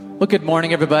Well, good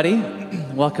morning, everybody.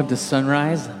 Welcome to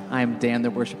Sunrise. I'm Dan,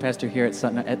 the worship pastor here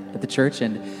at the church,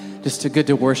 and just good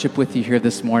to worship with you here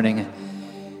this morning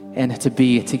and to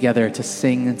be together, to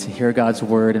sing, to hear God's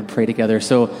word and pray together.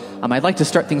 So I'd like to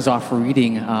start things off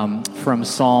reading from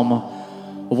Psalm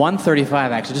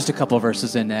 135, actually, just a couple of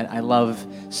verses in it. I love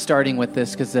starting with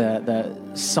this because the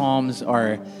Psalms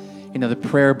are, the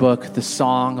prayer book, the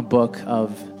song book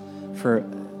for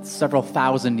several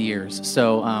thousand years.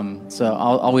 So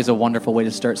always a wonderful way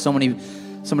to start. So many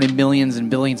millions and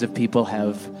billions of people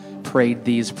have prayed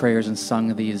these prayers and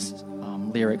sung these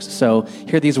lyrics. So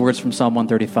hear these words from Psalm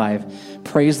 135.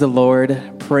 Praise the Lord.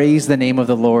 Praise the name of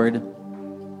the Lord.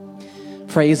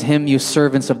 Praise him, you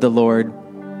servants of the Lord,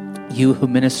 you who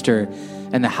minister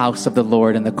in the house of the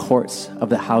Lord, in the courts of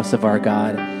the house of our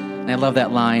God. And I love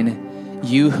that line,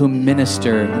 you who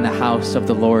minister in the house of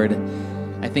the Lord.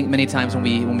 I think many times when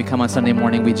we come on Sunday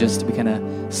morning, we kind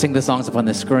of sing the songs up on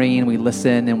the screen, we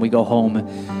listen, and we go home.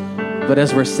 But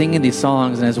as we're singing these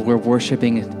songs and as we're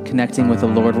worshiping and connecting with the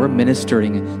Lord, we're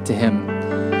ministering to him.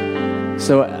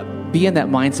 So be in that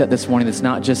mindset this morning that's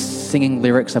not just singing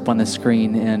lyrics up on the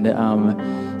screen and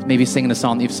maybe singing a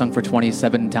song that you've sung for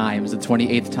 27 times, the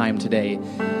 28th time today.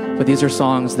 But these are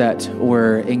songs that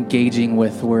we're engaging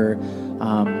with, we're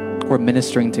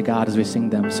ministering to God as we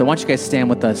sing them. So why don't you guys stand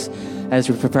with us as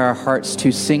we prepare our hearts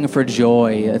to sing for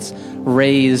joy. Let's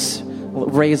raise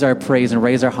our praise and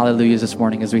raise our hallelujahs this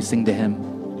morning as we sing to him.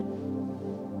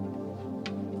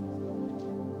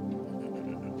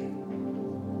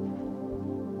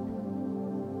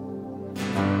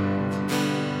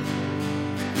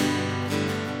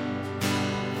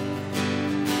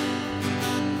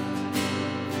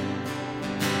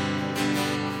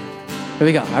 Here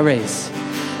we go. I raise.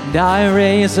 And I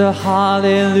raise a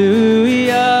hallelujah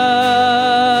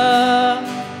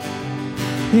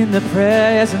in the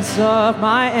presence of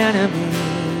my enemies.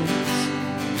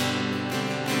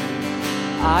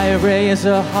 I raise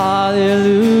a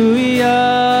hallelujah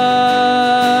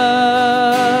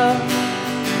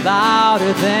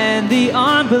louder than the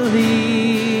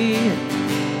unbelief.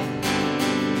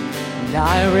 And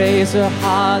I raise a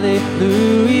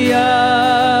hallelujah.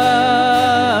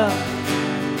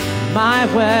 My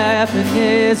weapon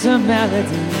is a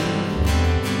melody.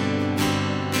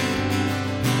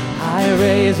 I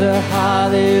raise a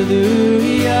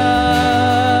hallelujah,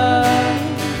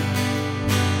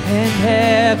 and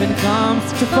heaven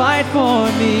comes to fight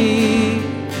for me.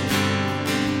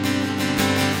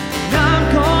 And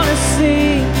I'm gonna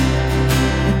sing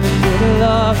in the middle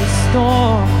of the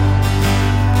storm,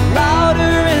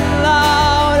 louder and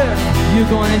louder. You're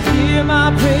gonna hear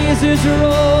my praises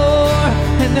roar,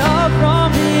 and up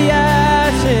from the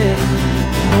ashes,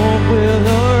 hope will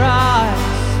arise.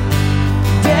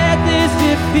 Death is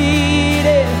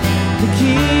defeated, the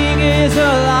King is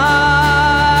alive.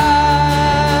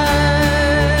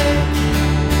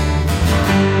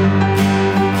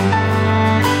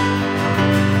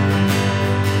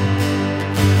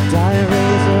 And I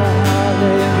raise a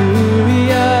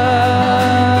hallelujah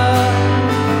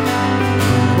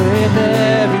with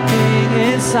everything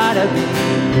inside of me.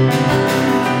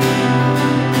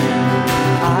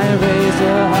 I raise a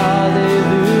hallelujah.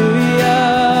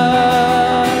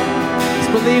 Let's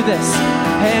believe this.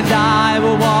 And I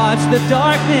will watch the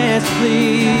darkness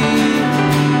flee.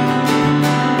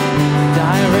 And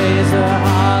I raise a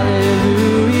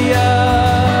hallelujah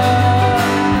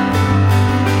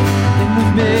in the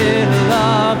middle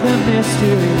of the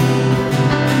mystery.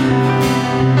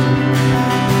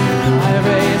 I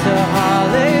raise a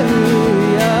hallelujah.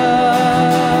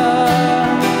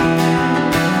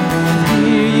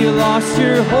 Here you lost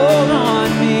your hold on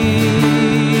me.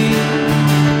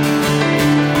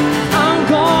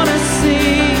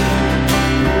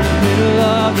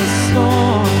 Of the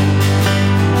storm,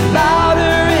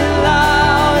 louder and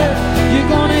louder, you're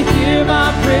gonna hear my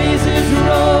praises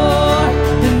roar,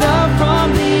 and up from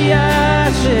the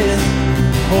ashes,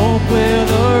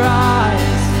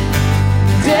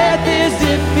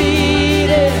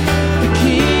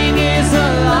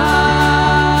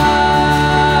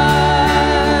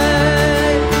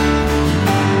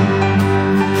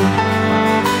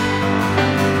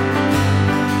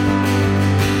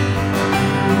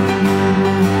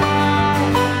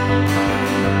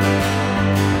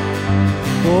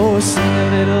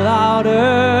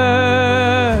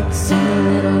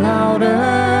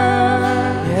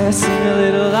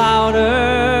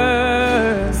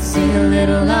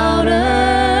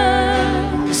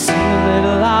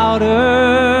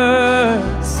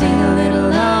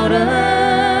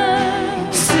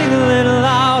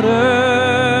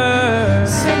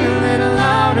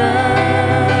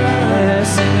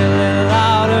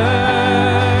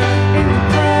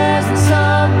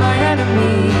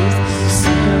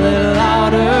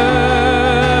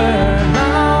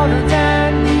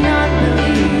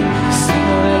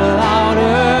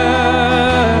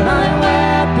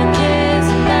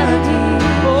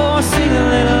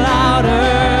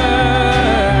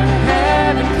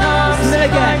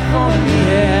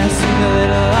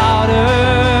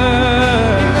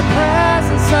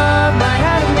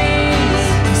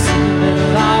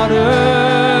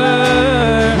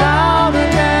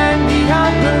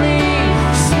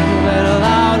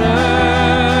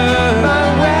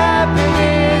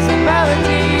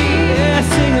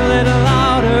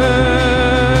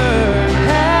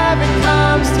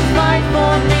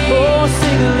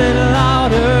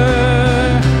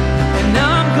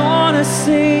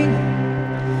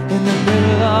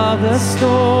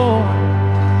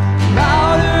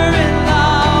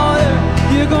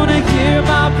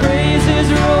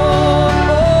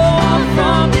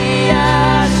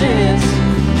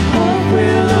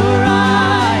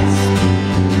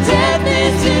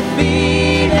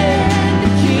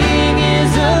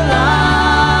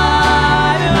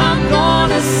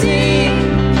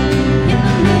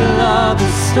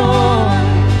 storm.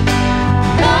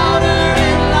 Louder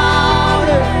and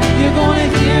louder, you're gonna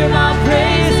hear my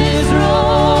praises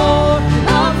roar.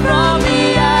 Up from the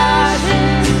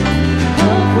ashes,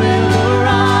 hope will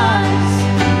arise.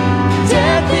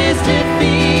 Death is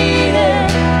defeated,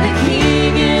 the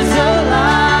King is alive.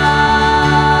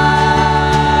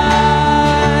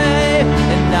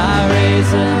 And I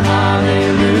raise a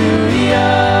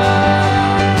hallelujah.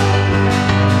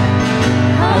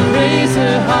 I raise a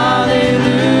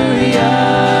hallelujah.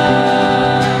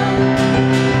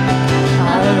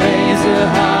 I raise a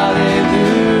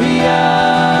hallelujah.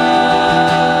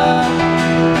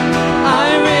 I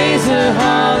raise a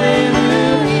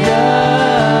hallelujah.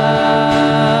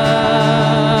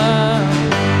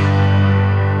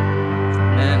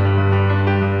 Amen.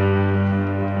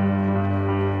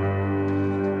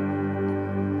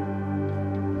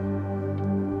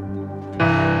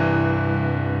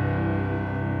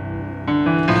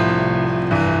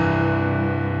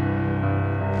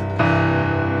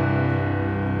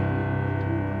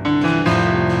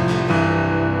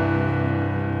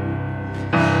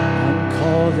 I'm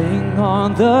calling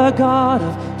on the God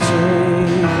of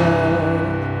Jacob,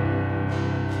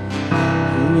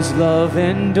 whose love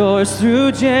endures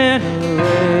through generations.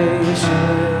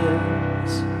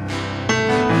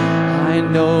 I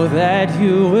know that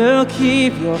you will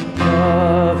keep your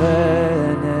covenants.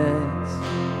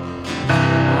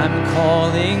 I'm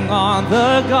calling on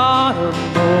the God of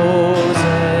Moses,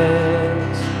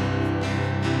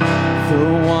 the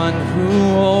one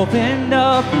who opened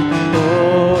up the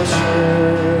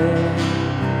ocean.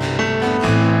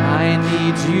 I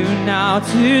need you now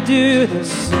to do the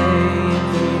same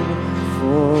thing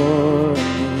for me.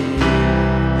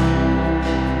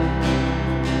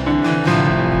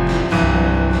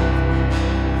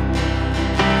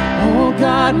 Oh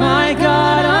God, my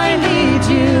God, I need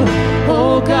you.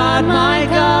 Oh God, my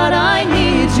God, I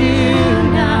need you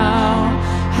now.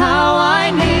 How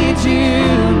I need you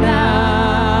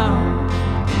now.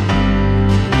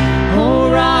 Oh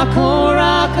rock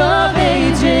of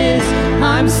ages,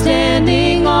 I'm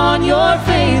standing on your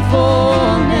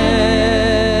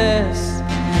faithfulness,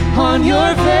 on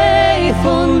your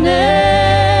faithfulness.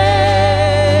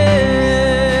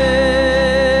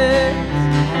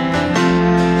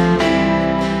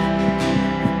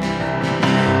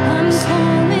 I'm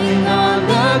calling on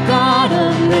the God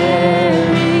of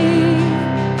Mary,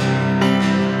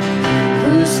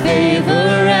 whose favor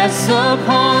rests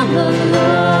upon the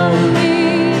lowly.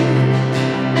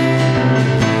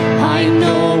 I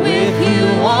know with you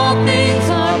all things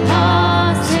are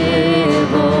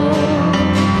possible.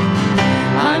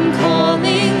 I'm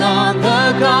calling on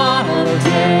the God of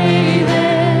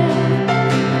David,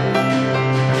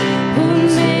 who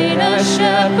made a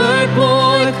shepherd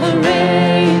boy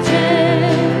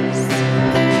courageous.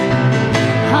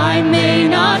 I may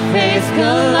not face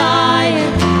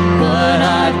Goliath, but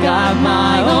I've got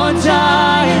my own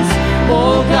giants.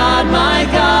 Oh God, my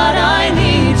God, I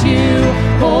need you.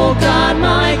 Oh God,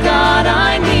 my God,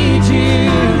 I need you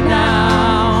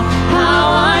now.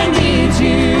 How I need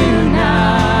you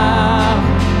now.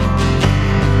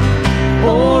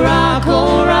 Oh rock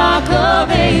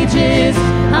of ages,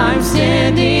 I'm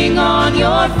standing on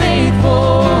your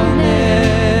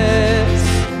faithfulness,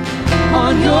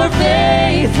 on your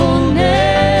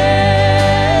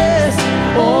faithfulness.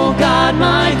 Oh God,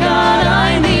 my God,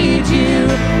 I need you.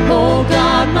 Oh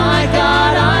God, my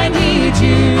God, I need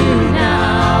you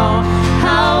now.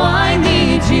 How I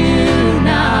need you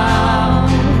now.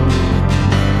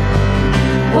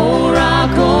 Oh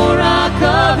rock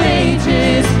of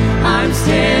ages, I'm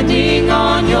standing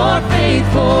on your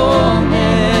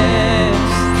faithfulness,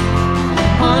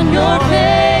 on your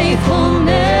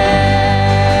faithfulness.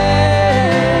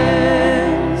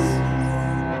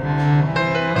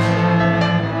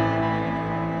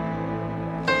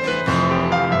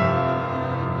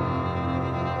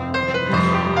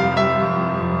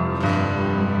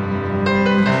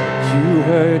 You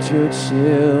heard your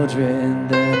children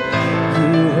then,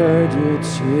 you heard your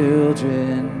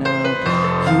children now.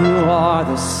 You are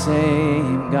the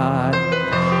same God,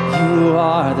 you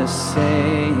are the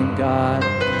same God.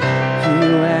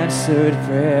 You answered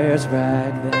prayers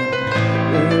back then,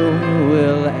 you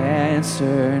will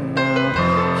answer now.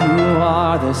 You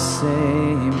are the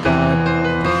same God,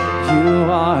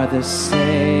 you are the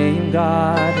same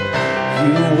God.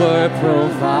 You were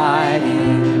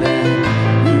providing then,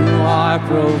 you are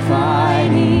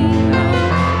providing now.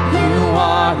 You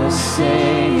are the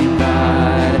same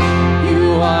God,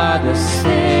 you are the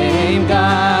same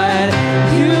God.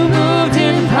 You moved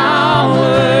in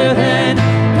power then,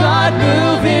 God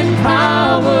move in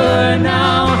power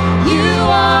now. You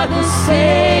are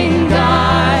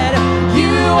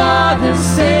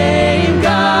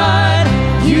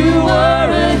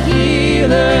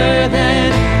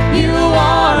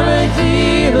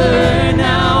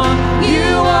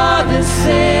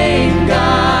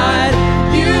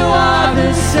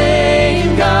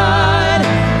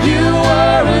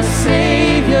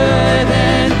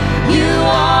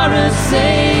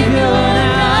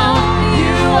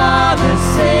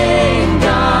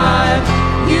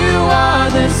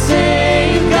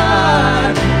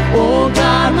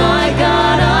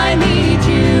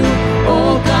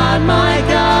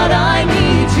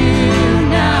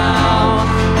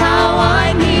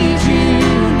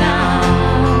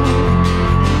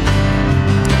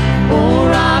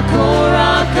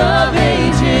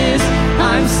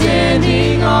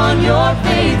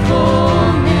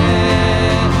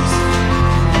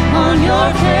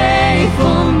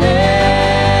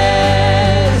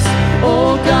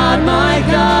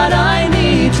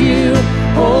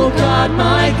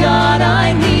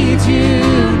need you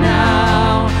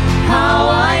now. How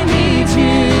I need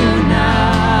you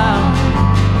now.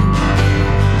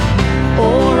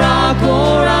 Oh rock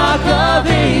of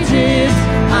ages,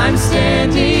 I'm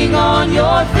standing on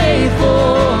your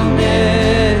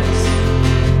faithfulness,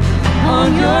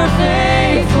 on your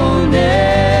faithfulness.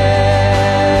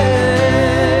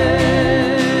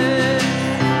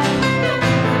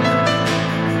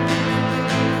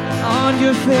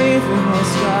 Your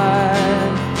faithfulness,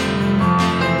 God.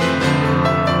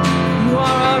 You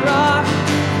are our rock.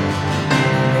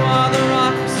 You are the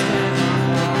rock we stand on.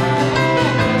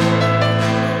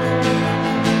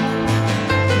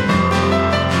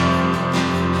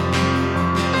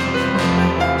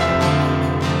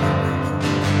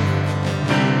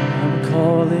 I'm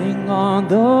calling on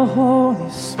the Holy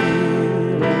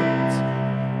Spirit.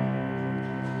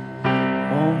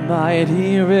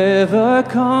 Almighty river,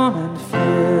 come and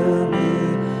fill me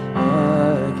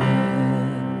again.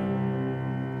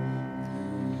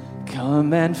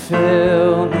 Come and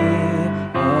fill me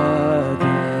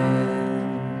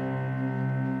again.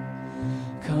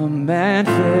 Come and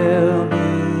fill me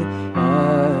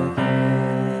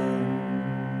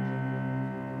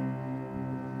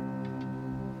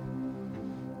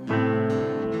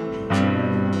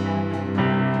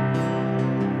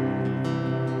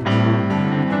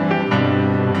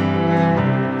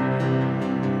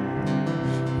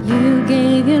You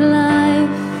gave your life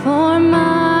for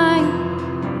mine,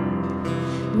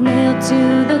 nailed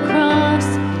to the cross,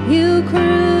 you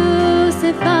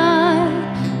crucified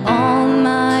all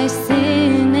my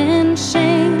sin and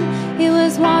shame. It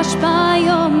was washed by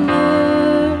your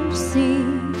mercy.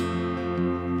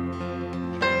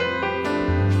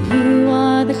 You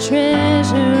are the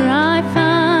treasure I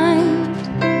find,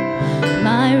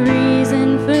 my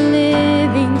reason for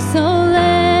living, so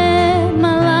let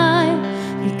my life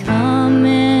become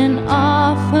an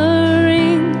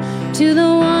offering to the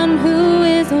one who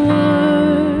is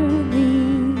worthy.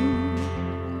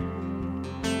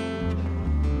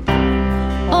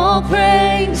 All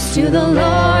praise to the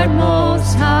Lord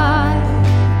Most High.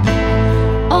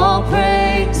 All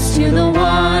praise to the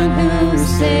one who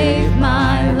saved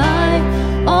my life.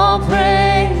 All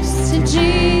praise to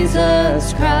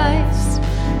Jesus Christ,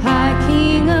 High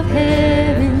King of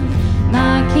heaven,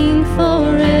 my King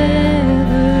forever.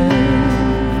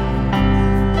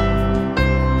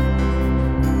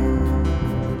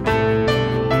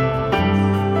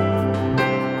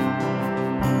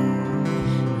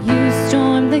 You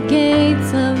stormed the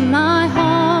gates of my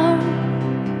heart.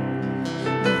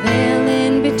 The veil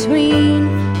in between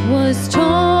was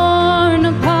torn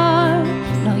apart.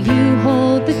 Now you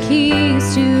hold the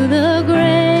keys to the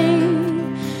grave,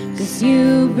 'cause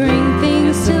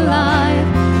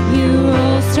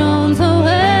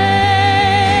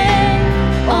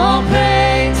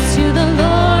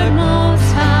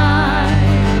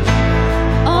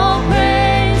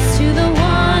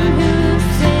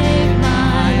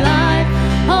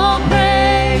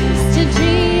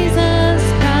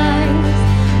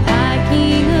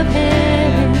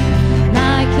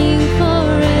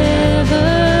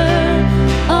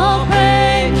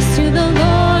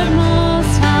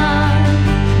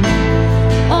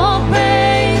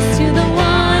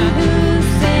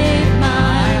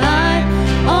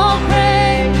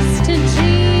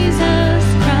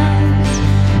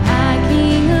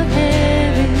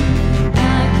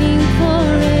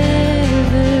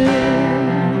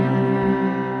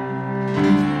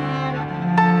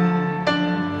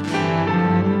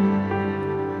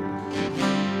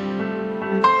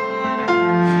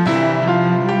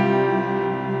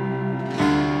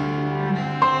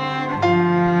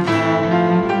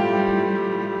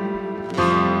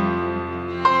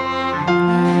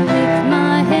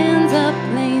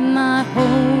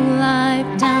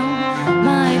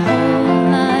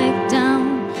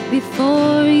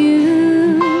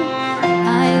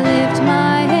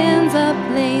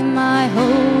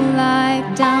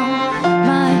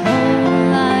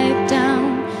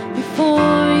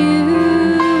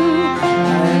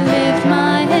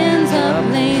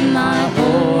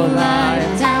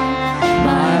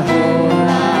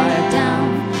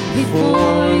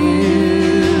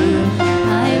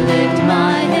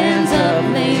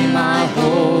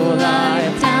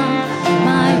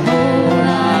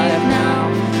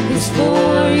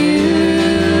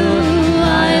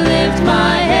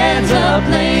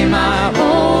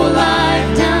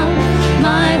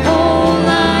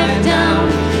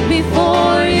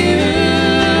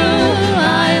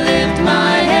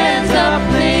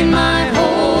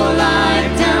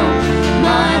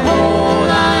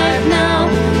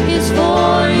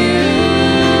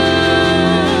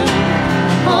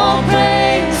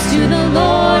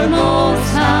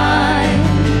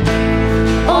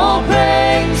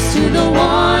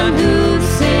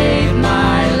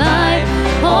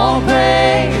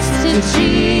to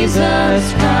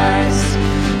Jesus Christ,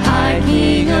 High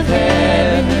King of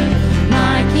heaven,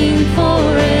 my King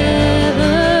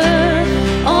forever.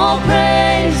 All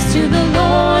praise to the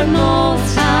Lord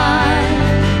Most High.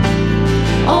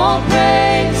 All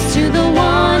praise to the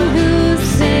one who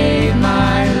saved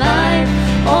my life.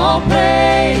 All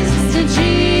praise to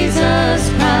Jesus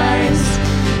Christ,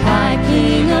 High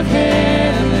King of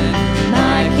heaven,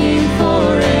 my King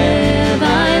forever.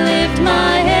 I lift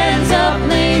my hands up,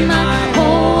 lay my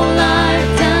whole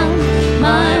life down,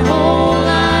 my whole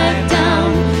life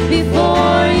down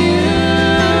before you.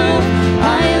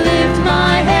 I lift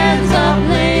my hands up,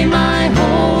 lay my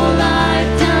whole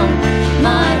life down,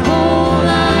 my whole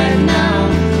life now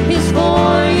is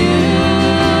for you.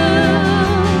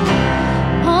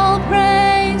 All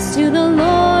praise to the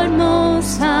Lord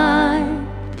Most High.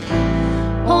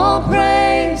 All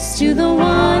praise to the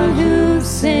one who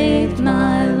saved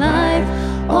my life.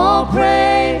 All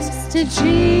praise to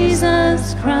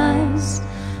Jesus Christ,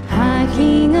 High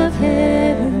King of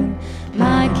heaven,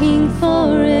 my King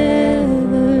forever.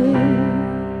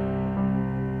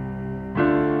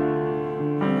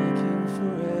 My King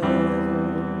forever.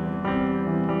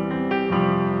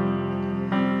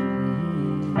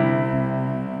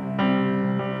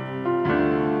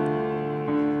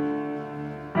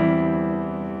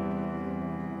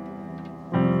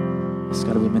 Yes,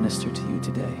 God, we minister to you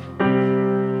today.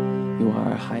 You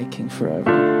are our High King forever.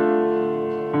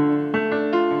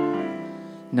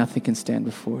 Nothing can stand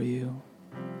before you.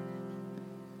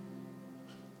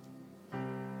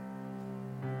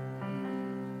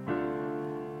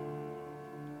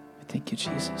 Thank you,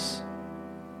 Jesus.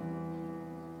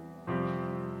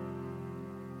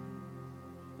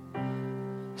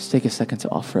 Just take a second to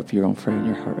offer up your own prayer in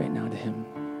your heart right now to him.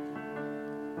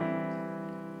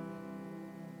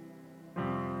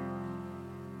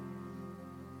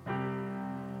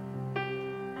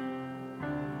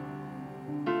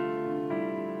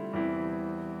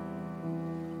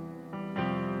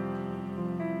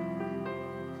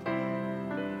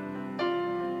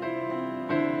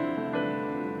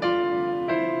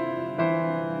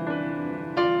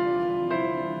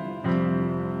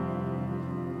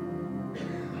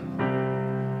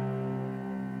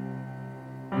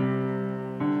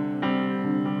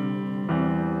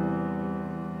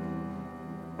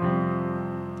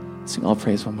 Sing all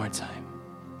praise one more time.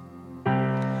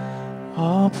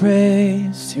 All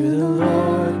praise to the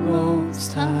Lord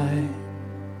Most High.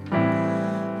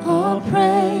 All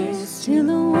praise to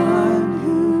the one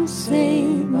who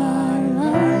saved my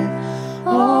life.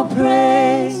 All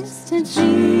praise to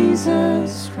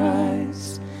Jesus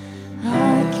Christ,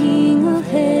 High King of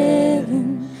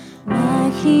heaven,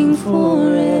 my King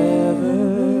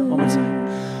forever. One more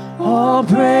time. All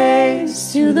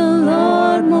praise to the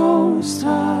Lord Most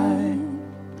High.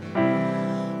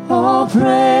 All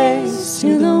praise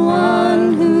to the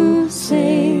one who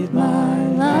saved my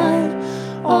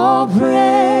life. All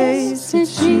praise to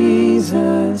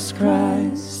Jesus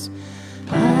Christ,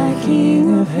 High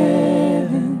King of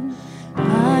heaven,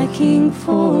 High King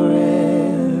forever.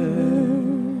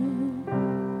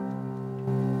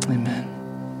 Amen.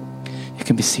 You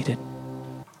can be seated.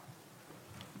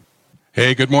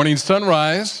 Hey, good morning,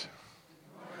 Sunrise.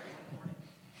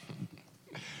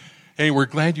 Hey, we're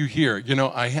glad you're here. You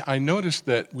know, I noticed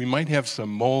that we might have some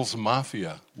Moles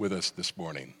Mafia with us this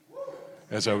morning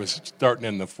as I was starting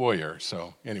in the foyer.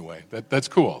 So anyway, that's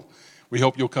cool. We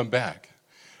hope you'll come back.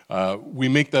 We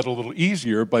make that a little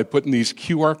easier by putting these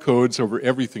QR codes over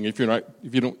everything. If you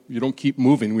don't keep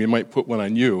moving, we might put one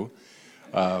on you.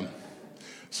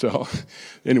 So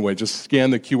anyway, just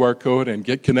scan the QR code and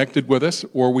get connected with us,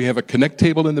 or we have a connect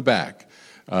table in the back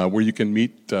where you can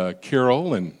meet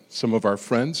Carol and some of our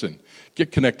friends and get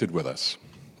connected with us.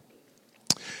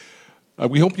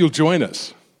 We hope you'll join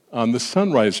us on the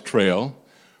Sunrise Trail,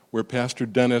 where Pastor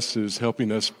Dennis is helping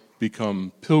us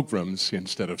become pilgrims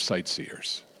instead of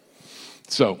sightseers.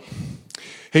 So,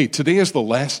 hey, today is the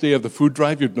last day of the food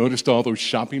drive. You've noticed all those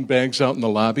shopping bags out in the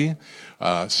lobby.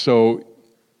 So,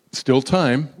 still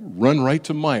time. Run right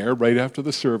to Meijer right after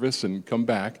the service and come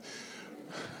back.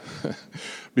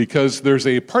 Because there's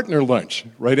a partner lunch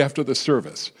right after the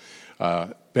service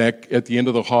back at the end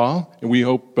of the hall. And we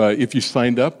hope if you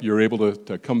signed up, you're able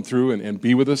to come through and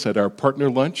be with us at our partner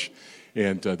lunch.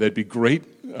 And that'd be great.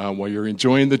 While you're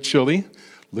enjoying the chili,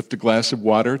 lift a glass of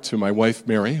water to my wife,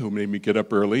 Mary, who made me get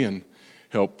up early and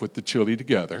help put the chili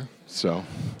together. So,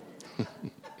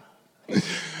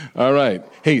 all right.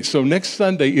 Hey, so next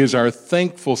Sunday is our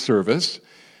thankful service.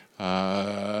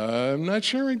 I'm not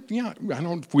sure. Yeah, I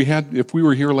don't know if we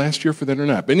were here last year for that or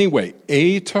not. But anyway,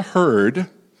 A to Herd,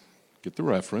 get the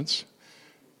reference.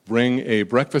 bring a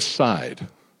breakfast side.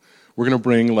 We're going to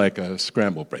bring like a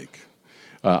scramble break.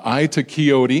 I to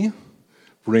Quixote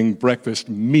bring breakfast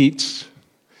meats,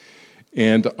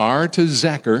 and R to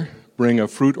Zacher bring a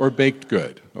fruit or baked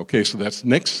good. Okay, so that's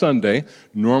next Sunday,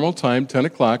 normal time, 10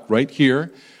 o'clock, right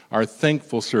here, our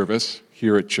thankful service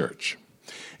here at church.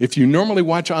 If you normally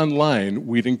watch online,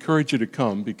 we'd encourage you to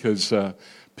come because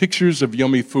pictures of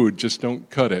yummy food just don't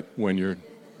cut it when you're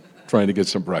trying to get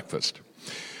some breakfast.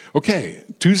 Okay,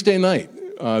 Tuesday night,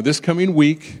 this coming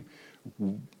week,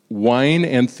 wine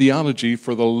and theology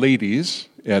for the ladies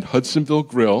at Hudsonville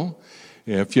Grill.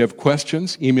 If you have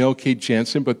questions, email Kate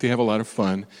Jansen, but they have a lot of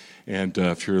fun. And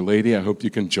if you're a lady, I hope you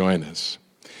can join us.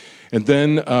 And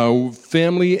then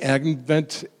family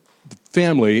Advent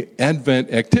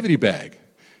activity bag.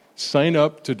 Sign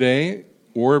up today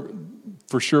or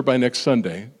for sure by next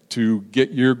Sunday to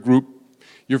get your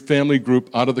family group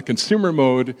out of the consumer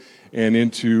mode and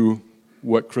into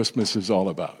what Christmas is all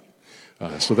about.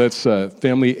 So that's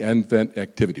family Advent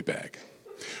activity bag.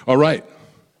 All right,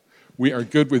 we are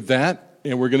good with that,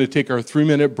 and we're going to take our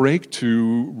 3-minute break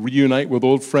to reunite with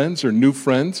old friends or new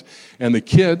friends. And the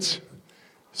kids,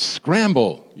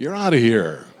 scramble, you're out of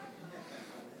here.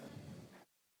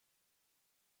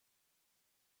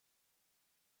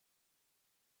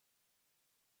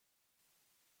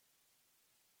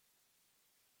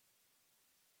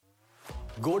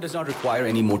 Go does not require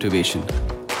any motivation.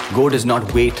 Go does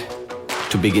not wait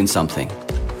to begin something.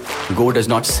 Go does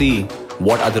not see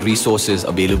what are the resources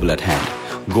available at hand.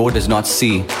 Go does not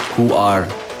see who are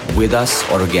with us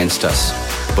or against us.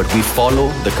 But we follow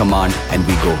the command and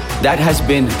we go. That has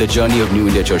been the journey of New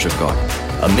India Church of God.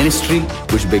 A ministry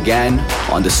which began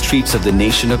on the streets of the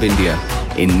nation of India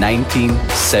in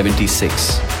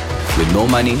 1976. With no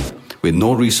money, with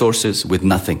no resources, with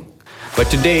nothing. But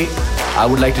today, I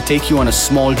would like to take you on a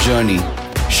small journey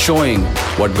showing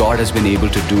what God has been able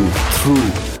to do through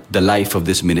the life of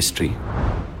this ministry.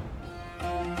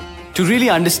 To really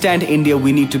understand India,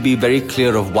 we need to be very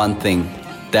clear of one thing,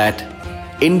 that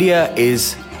India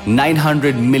is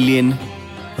 900 million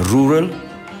rural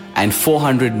and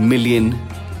 400 million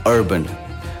urban,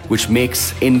 which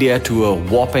makes India to a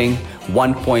whopping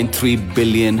 1.3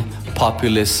 billion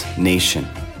populous nation.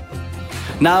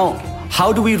 Now,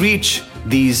 how do we reach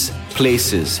these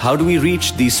places? How do we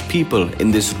reach these people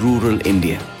in this rural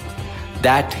India?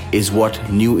 That is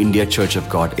what New India Church of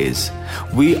God is.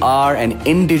 We are an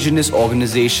indigenous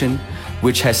organization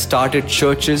which has started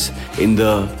churches in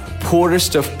the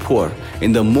poorest of poor,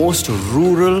 in the most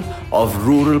rural of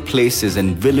rural places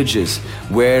and villages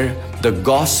where the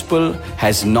gospel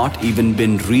has not even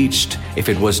been reached if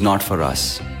it was not for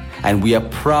us. And we are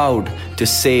proud to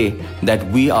say that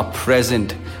we are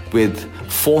present with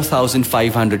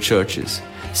 4,500 churches,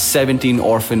 17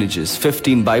 orphanages,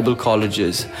 15 Bible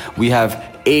colleges. We have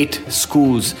 8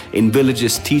 schools in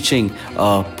villages teaching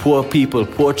poor people,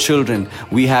 poor children.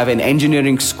 We have an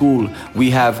engineering school. We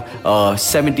have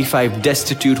 75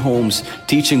 destitute homes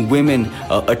teaching women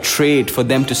a trade for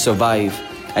them to survive.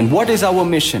 And what is our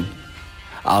mission?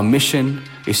 Our mission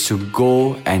is to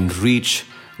go and reach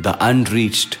the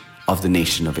unreached of the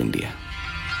nation of India.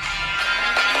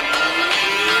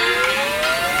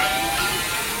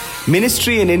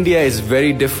 Ministry in India is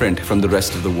very different from the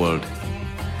rest of the world.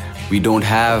 We don't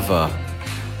have a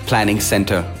planning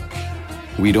center.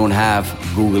 We don't have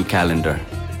Google Calendar.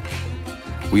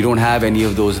 We don't have any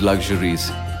of those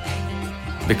luxuries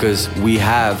because we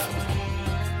have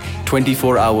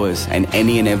 24 hours and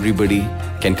any and everybody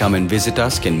can come and visit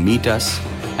us, can meet us,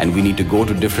 and we need to go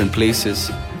to different places.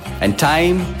 And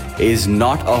time is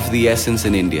not of the essence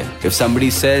in India. If somebody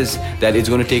says that it's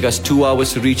going to take us 2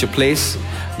 hours to reach a place,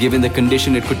 given the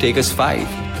condition, it could take us 5.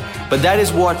 But that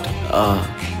is what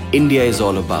India is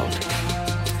all about.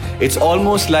 It's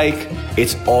almost like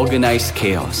it's organized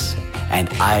chaos, and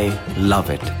I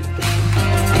love it.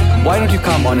 Why don't you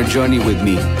come on a journey with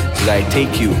me so that I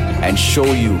take you and show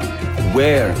you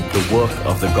where the work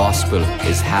of the gospel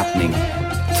is happening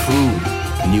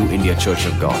through New India Church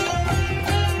of God.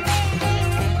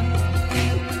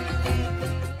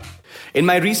 In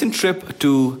my recent trip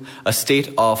to a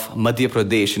state of Madhya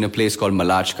Pradesh in a place called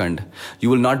Malajkhand, you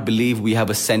will not believe we have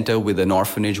a center with an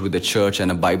orphanage, with a church and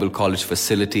a Bible college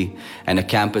facility and a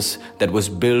campus that was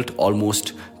built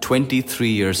almost 23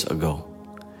 years ago.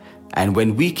 And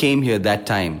when we came here that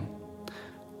time,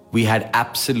 we had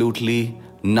absolutely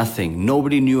nothing.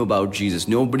 Nobody knew about Jesus.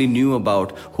 Nobody knew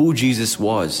about who Jesus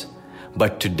was.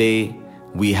 But today,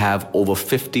 we have over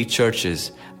 50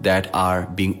 churches that are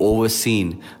being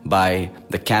overseen by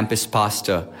the campus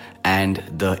pastor and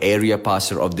the area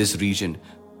pastor of this region.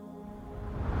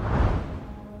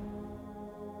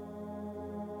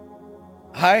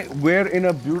 Hi, we're in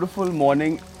a beautiful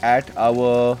morning at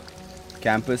our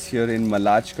campus here in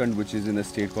Malajkand, which is in a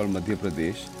state called Madhya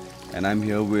Pradesh. And I'm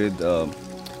here with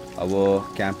our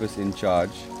campus in charge,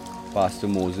 Pastor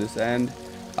Moses. And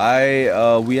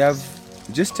we have,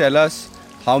 just tell us,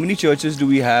 how many churches do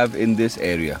we have in this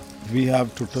area? We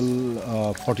have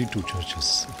total 42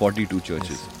 churches. 42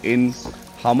 churches. In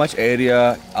how much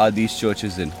area are these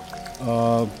churches in?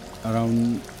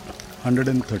 Around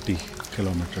 130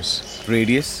 kilometers.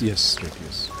 Radius? Yes,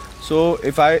 radius. So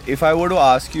if I were to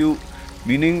ask you,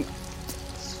 meaning,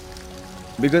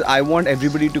 because I want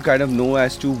everybody to kind of know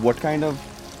as to what kind of,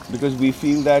 because we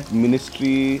feel that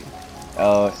ministry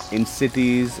in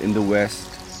cities, in the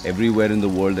West, everywhere in the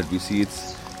world that we see,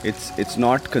 it's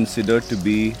not considered to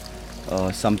be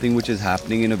something which is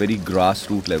happening in a very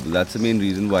grassroots level. That's the main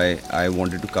reason why I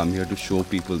wanted to come here, to show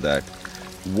people that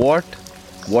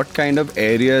what kind of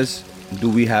areas do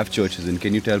we have churches in?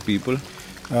 Can you tell people?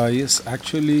 Yes,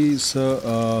 actually,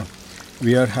 sir,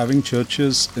 we are having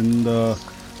churches in the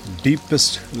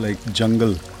deepest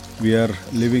jungle. We are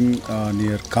living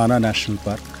near Kana National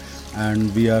Park,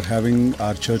 and we are having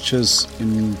our churches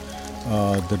in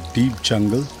the deep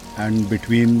jungle and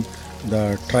between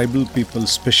the tribal people,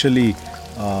 especially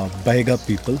Baiga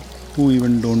people, who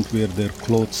even don't wear their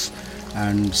clothes,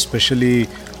 and especially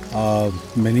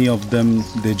many of them,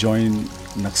 they join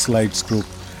Naxalites group,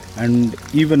 and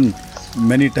even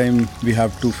many times we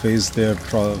have to face their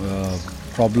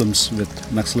problems with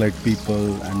Naxalite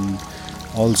people, and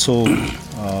also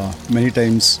many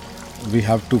times we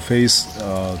have to face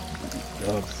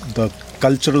the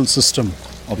cultural system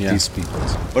of these people.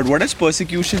 But what does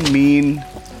persecution mean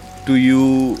to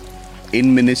you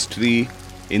in ministry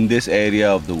in this area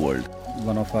of the world?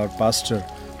 One of our pastor,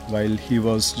 while he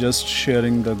was just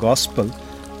sharing the gospel,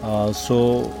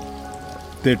 so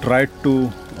they tried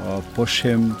to push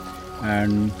him,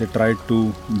 and they tried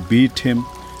to beat him,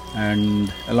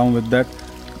 and along with that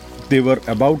they were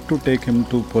about to take him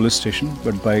to police station,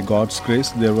 but by God's grace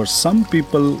there were some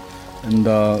people in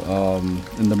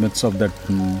the midst of that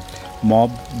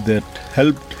mob that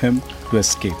helped him to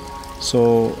escape.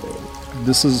 So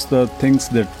this is the things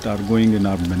that are going in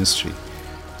our ministry.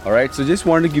 All right, so just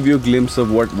wanted to give you a glimpse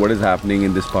of what is happening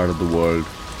in this part of the world,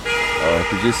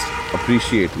 to just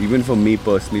appreciate, even for me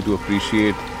personally, to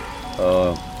appreciate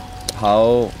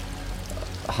how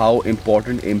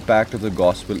important impact of the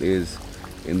gospel is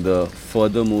in the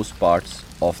furthermost parts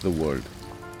of the world.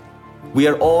 We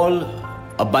are all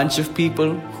a bunch of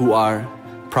people who are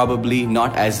probably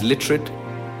not as literate,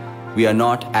 we are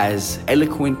not as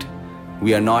eloquent,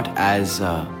 we are not as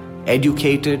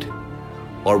educated,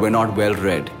 or we're not well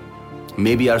read.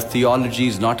 Maybe our theology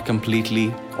is not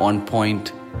completely on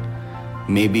point.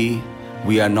 Maybe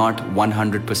we are not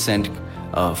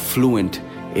 100% fluent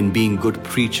in being good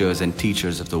preachers and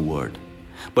teachers of the word.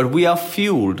 But we are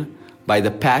fueled by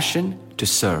the passion to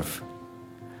serve.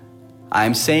 I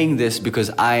am saying this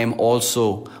because I am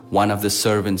also one of the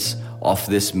servants of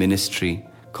this ministry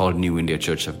called New India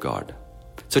Church of God.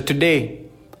 So today,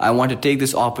 I want to take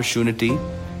this opportunity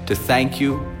to thank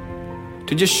you,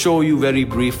 to just show you very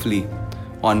briefly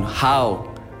on how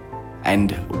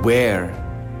and where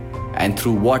and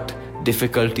through what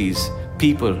difficulties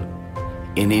people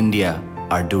in India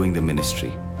are doing the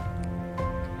ministry.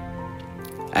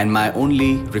 And my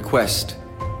only request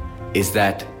is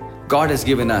that God has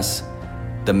given us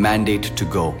the mandate to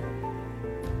go.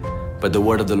 But the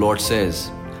word of the Lord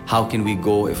says, how can we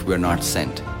go if we're not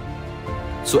sent?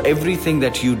 So everything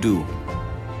that you do,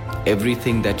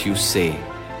 everything that you say,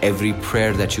 every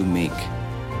prayer that you make,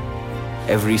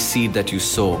 every seed that you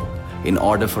sow in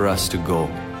order for us to go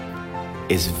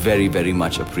is very, very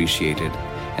much appreciated.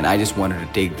 And I just wanted to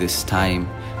take this time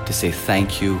to say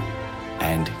thank you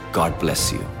and God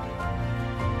bless you.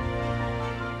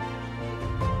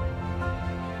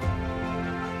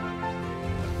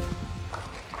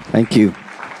 Thank you.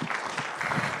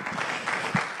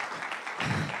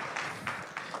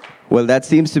 Well, that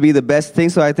seems to be the best thing,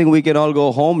 so I think we can all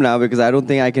go home now because I don't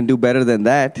think I can do better than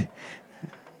that.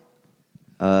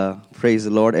 Praise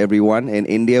the Lord, everyone. In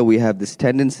India, we have this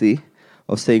tendency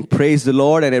of saying, praise the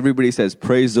Lord, and everybody says,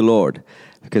 praise the Lord,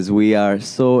 because we are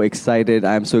so excited.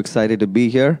 I'm so excited to be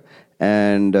here,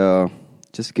 and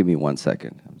just give me 1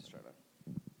 second. I'm just trying to...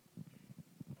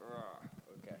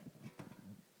 Okay.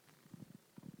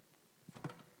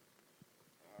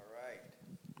 All right.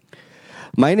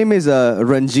 My name is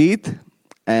Ranjit.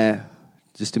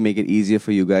 Just to make it easier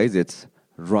for you guys, it's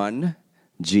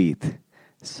Ranjit.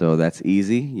 So that's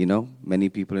easy, you know. Many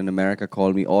people in America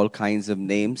call me all kinds of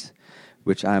names,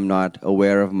 which I'm not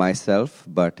aware of myself,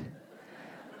 but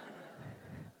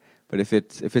But if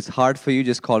it's hard for you,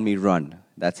 just call me Run.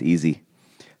 That's easy.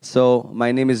 So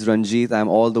my name is Ranjit.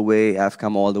 I've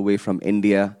come all the way from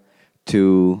India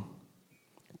to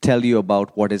tell you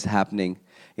about what is happening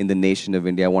in the nation of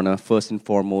India. I want to first and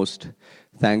foremost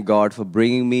thank God for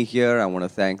bringing me here. I want to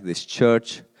thank this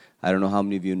church. I don't know how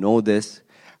many of you know this,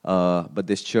 but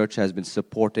this church has been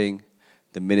supporting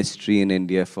the ministry in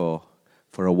India for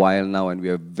a while now, and we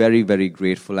are very, very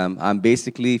grateful. I'm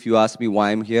basically, if you ask me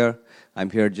why I'm here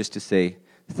just to say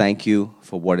thank you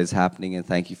for what is happening and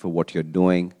thank you for what you're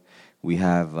doing. We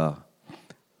have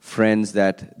friends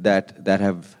that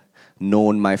have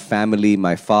known my family,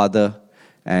 my father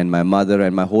and my mother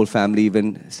and my whole family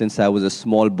even since I was a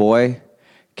small boy.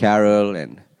 Carol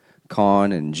and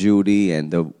Con and Judy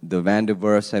and the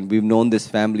Vanderverse, and we've known this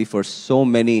family for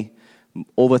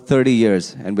over 30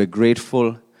 years, and we're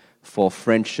grateful for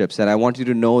friendships. And I want you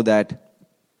to know that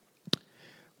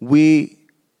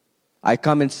I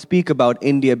come and speak about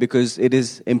India because it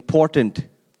is important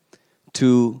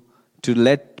to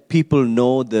let people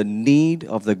know the need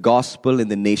of the gospel in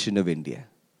the nation of India.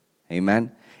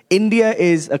 Amen. India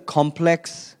is a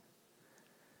complex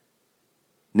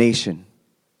nation.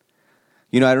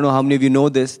 I don't know how many of you know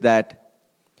this, that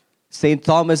St.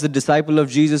 Thomas, the disciple of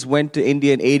Jesus, went to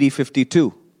India in AD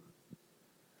 52.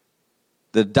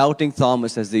 The doubting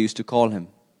Thomas, as they used to call him.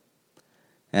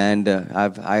 And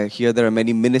I hear there are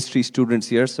many ministry students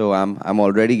here, so I'm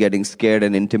already getting scared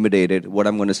and intimidated what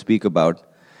I'm going to speak about.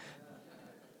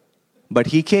 But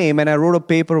he came, and I wrote a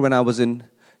paper when I was in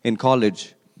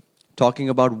college talking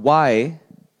about why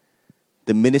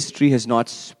the ministry has not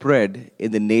spread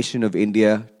in the nation of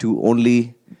India to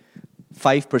only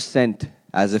 5%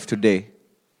 as of today,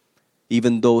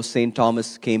 even though St.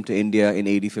 Thomas came to India in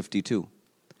AD 52.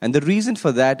 And the reason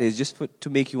for that is just to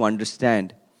make you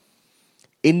understand,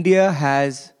 India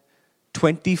has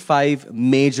 25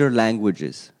 major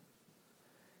languages.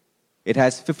 It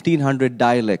has 1,500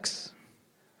 dialects.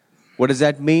 What does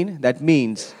that mean? That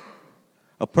means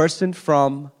a person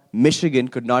from Michigan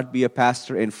could not be a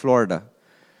pastor in Florida.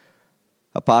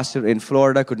 A pastor in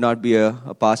Florida could not be a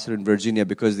pastor in Virginia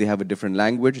because they have a different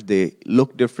language, they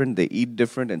look different, they eat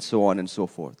different, and so on and so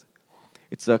forth.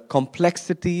 It's a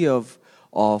complexity of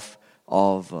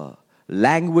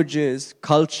languages,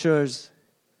 cultures.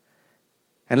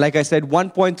 And like I said,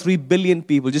 1.3 billion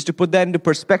people. Just to put that into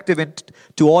perspective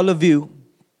to all of you,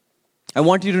 I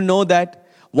want you to know that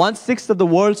 1/6 of the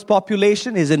world's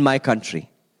population is in my country.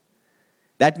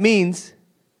 That means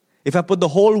if I put the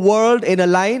whole world in a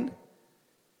line,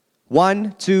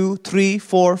 1, 2, 3,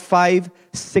 4, 5,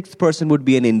 6th person would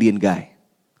be an Indian guy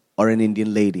or an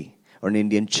Indian lady or an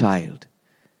Indian child.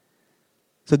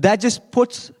 So that just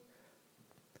puts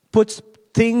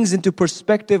things into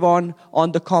perspective on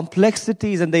the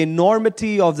complexities and the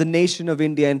enormity of the nation of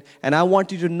India. And I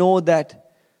want you to know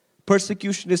that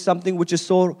persecution is something which is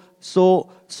so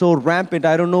rampant.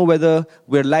 I don't know whether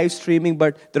we're live streaming,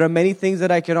 but there are many things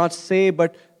that I cannot say,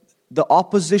 but the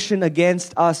opposition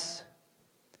against us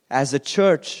as a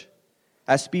church,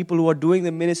 as people who are doing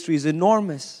the ministry, is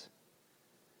enormous.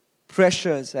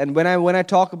 Pressures. And when I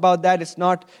talk about that, it's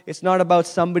not about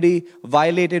somebody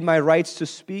violated my rights to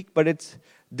speak, but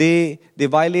they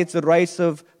violate the rights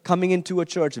of coming into a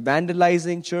church,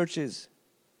 vandalizing churches,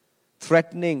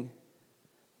 threatening,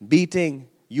 beating,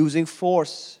 using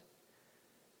force,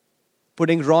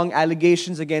 putting wrong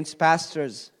allegations against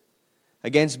pastors,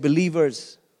 against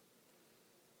believers.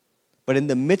 But in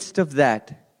the midst of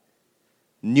that,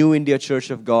 New India Church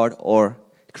of God, or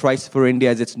Christ for India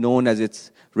as it's known, as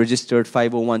it's registered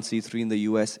 501c3 in the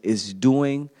US, is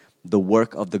doing the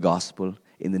work of the gospel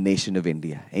in the nation of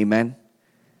India. Amen?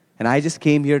 And I just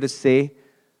came here to say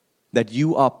that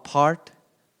you are part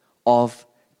of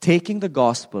taking the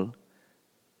gospel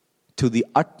to the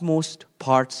utmost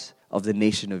parts of the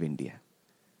nation of India.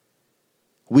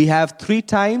 We have 3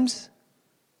 times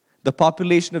the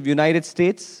population of the United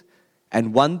States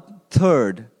and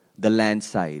 1/3 the land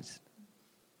size.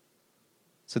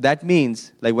 So that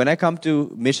means, like when I come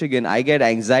to Michigan, I get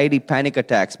anxiety panic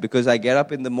attacks because I get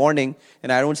up in the morning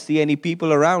and I don't see any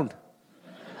people around.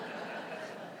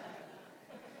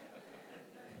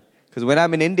 Because when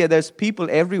I'm in India, there's people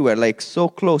everywhere, like so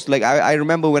close. Like I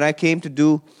remember when I came to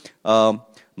do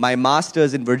my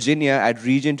master's in Virginia at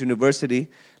Regent University,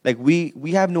 like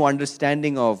we have no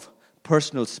understanding of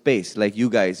personal space like you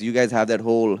guys. You guys have that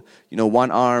whole,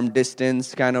 1 arm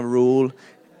distance kind of rule.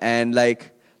 And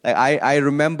like I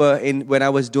remember when I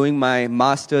was doing my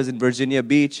master's in Virginia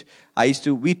Beach,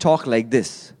 we talk like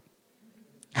this.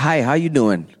 Hi, how you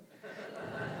doing?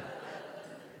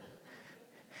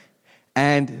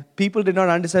 And people did not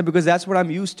understand because that's what I'm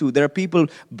used to. There are people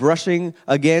brushing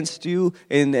against you,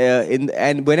 and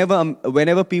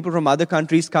whenever people from other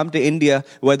countries come to India,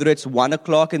 whether it's 1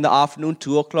 o'clock in the afternoon,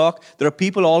 2 o'clock, there are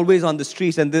people always on the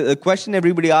streets. And the question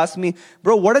everybody asks me,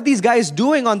 bro, what are these guys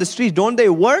doing on the streets? Don't they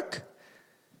work?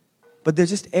 But they're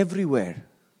just everywhere.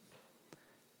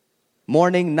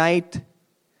 Morning, night,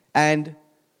 and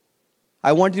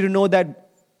I want you to know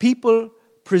that people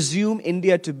presume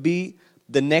India to be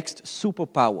the next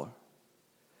superpower.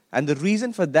 And the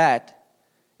reason for that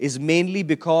is mainly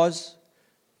because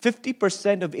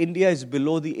 50% of India is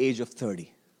below the age of 30.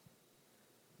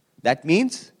 That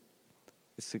means,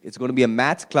 it's going to be a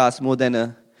math class more than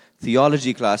a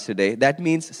theology class today. That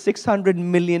means 600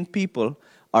 million people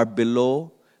are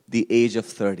below the age of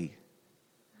 30.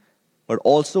 But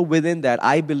also within that,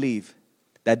 I believe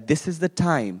that this is the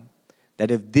time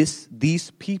that if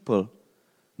these people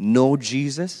know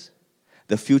Jesus,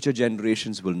 the future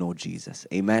generations will know Jesus.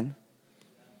 Amen?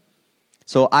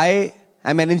 So I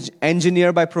am an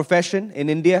engineer by profession in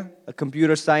India, a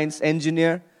computer science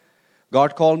engineer.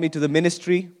 God called me to the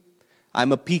ministry.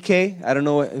 I'm a PK. I don't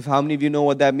know if how many of you know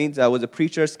what that means. I was a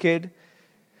preacher's kid.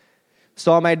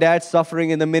 Saw my dad suffering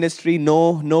in the ministry,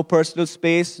 no personal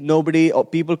space, nobody,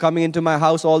 people coming into my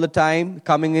house all the time,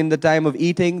 coming in the time of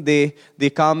eating, they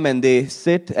come and they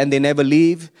sit and they never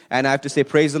leave, and I have to say,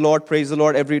 praise the Lord,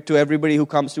 to everybody who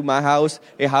comes to my house.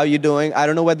 Hey, how you doing? I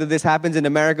don't know whether this happens in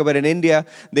America, but in India,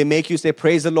 they make you say,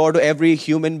 praise the Lord to every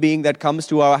human being that comes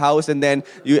to our house, and then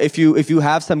if you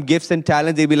have some gifts and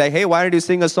talents, they'll be like, hey, why don't you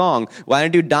sing a song? Why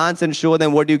don't you dance and show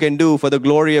them what you can do for the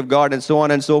glory of God, and so on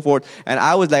and so forth. And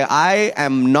I was like, I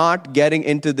am not getting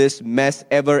into this mess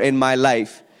ever in my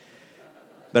life.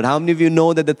 But how many of you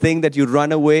know that the thing that you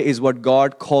run away is what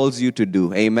God calls you to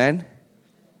do? Amen?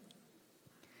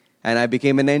 And I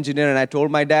became an engineer, and I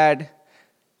told my dad,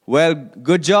 well,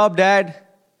 good job, Dad.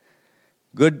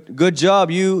 Good job.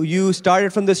 You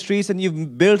started from the streets and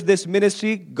you've built this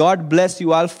ministry. God bless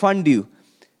you. I'll fund you.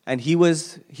 And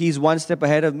he's one step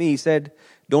ahead of me. He said,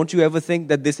 don't you ever think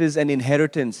that this is an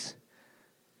inheritance,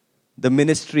 the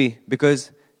ministry,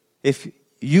 because if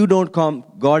you don't come,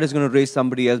 God is going to raise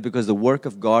somebody else, because the work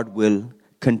of God will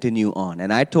continue on.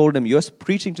 And I told him, you're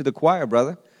preaching to the choir,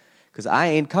 brother, because I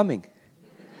ain't coming.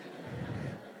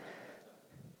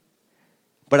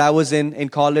 But I was in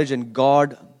college, and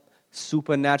God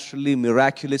supernaturally,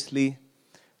 miraculously,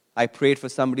 I prayed for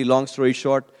somebody. Long story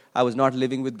short, I was not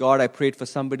living with God. I prayed for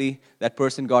somebody. That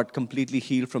person got completely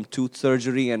healed from tooth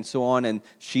surgery and so on. And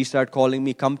she started calling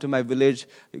me, come to my village.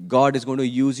 God is going to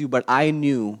use you. But I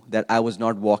knew that I was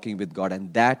not walking with God.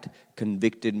 And that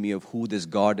convicted me of who this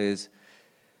God is.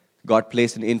 God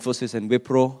placed in Infosys and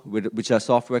Wipro, which are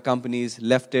software companies,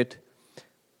 left it,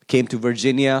 came to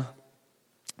Virginia,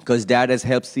 because Dad has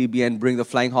helped CBN bring the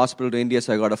flying hospital to India,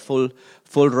 so I got a full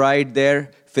ride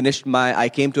there. I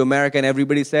came to America, and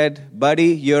everybody said, buddy,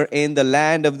 you're in the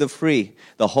land of the free,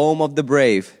 the home of the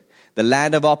brave, the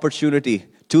land of opportunity.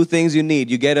 Two things you need.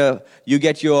 You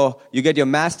get your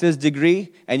master's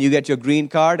degree, and you get your green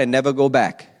card, and never go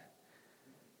back.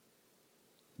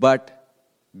 But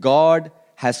God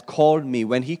has called me.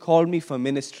 When He called me for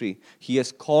ministry, He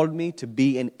has called me to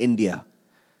be in India.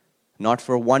 Not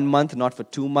for 1 month, not for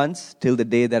 2 months, till the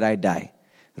day that I die.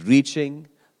 Reaching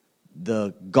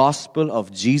the gospel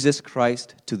of Jesus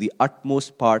Christ to the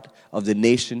utmost part of the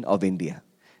nation of India.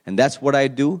 And that's what I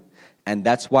do. And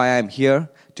that's why I'm here,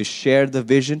 to share the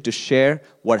vision, to share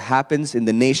what happens in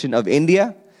the nation of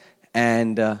India.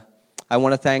 And I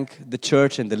want to thank the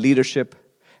church and the leadership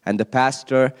and the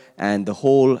pastor and the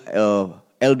whole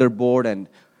elder board and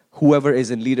whoever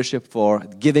is in leadership for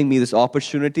giving me this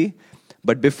opportunity.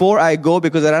 But before I go,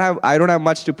 because I don't have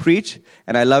much to preach,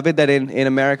 and I love it that in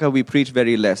America we preach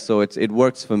very less, so it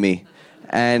works for me.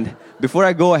 And before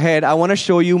I go ahead, I want to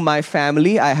show you my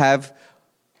family. I have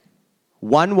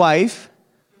one wife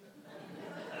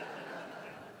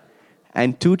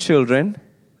and 2 children.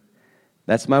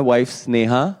 That's my wife,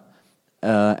 Sneha,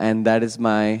 and that is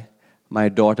my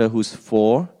daughter who's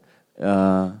 4.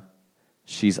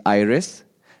 She's Iris,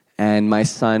 and my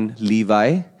son,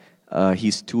 Levi.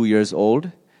 He's 2 years old,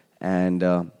 and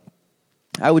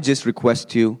I would just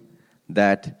request you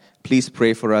that please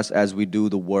pray for us as we do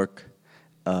the work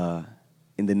in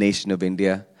the nation of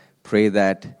India. Pray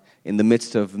that in the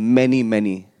midst of many,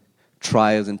 many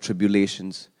trials and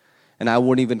tribulations, and I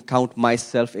won't even count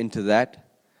myself into that,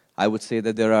 I would say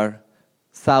that there are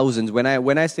thousands. When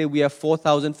I say we have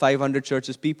 4,500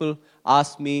 churches, people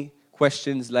ask me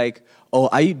questions like, oh,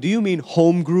 do you mean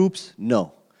home groups?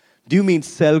 No. Do you mean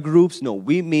cell groups? No,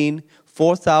 we mean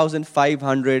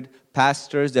 4,500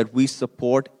 pastors that we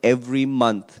support every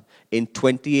month in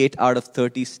 28 out of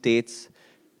 30 states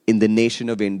in the nation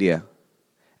of India.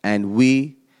 And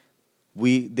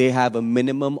they have a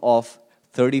minimum of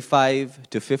 35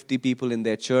 to 50 people in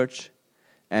their church,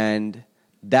 and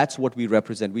that's what we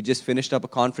represent. We just finished up a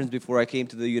conference before I came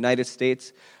to the United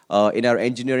States. In our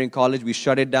engineering college, we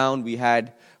shut it down. We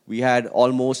had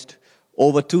almost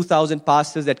over 2,000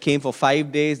 pastors that came for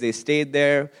 5 days. They stayed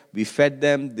there. We fed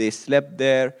them. They slept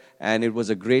there. And it was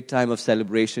a great time of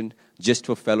celebration just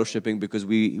for fellowshipping because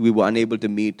we were unable to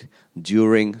meet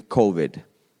during COVID.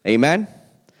 Amen?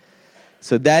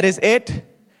 So that is it.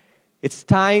 It's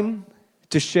time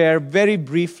to share very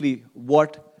briefly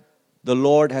what the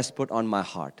Lord has put on my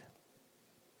heart.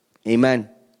 Amen.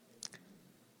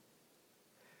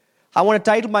 I want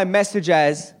to title my message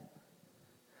as,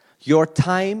 Your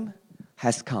Time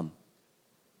Has Come.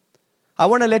 I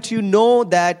want to let you know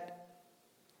that,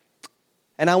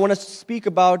 and I want to speak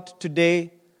about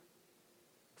today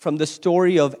from the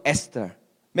story of Esther.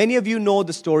 Many of you know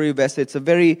the story of Esther. It's a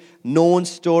very known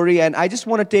story, and I just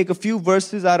want to take a few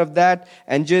verses out of that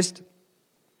and just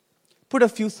put a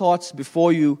few thoughts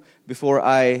before you before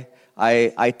I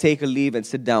take a leave and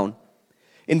sit down.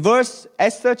 In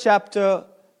Esther chapter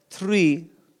 3,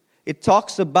 it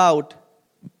talks about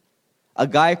a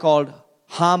guy called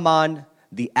Haman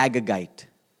the Agagite.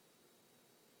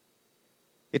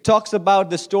 It talks about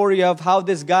the story of how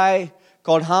this guy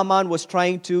called Haman was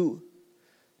trying to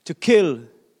kill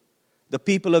the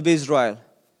people of Israel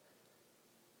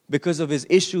because of his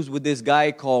issues with this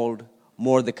guy called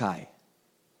Mordecai.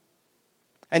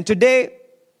 And today,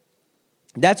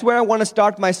 that's where I want to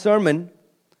start my sermon,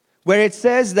 where it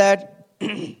says that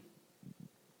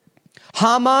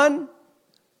Haman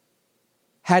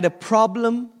had a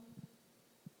problem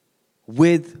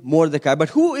with Mordecai. But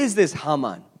who is this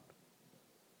Haman?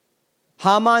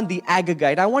 Haman the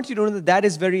Agagite. I want you to know that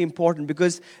is very important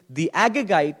because the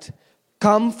Agagite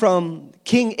come from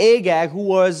King Agag, who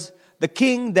was the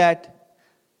king that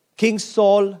King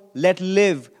Saul let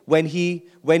live when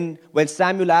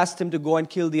Samuel asked him to go and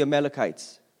kill the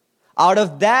Amalekites. Out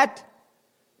of that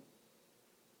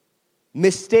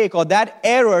mistake or that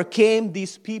error came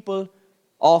these people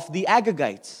of the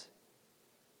Agagites.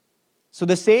 So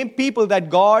the same people that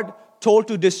God told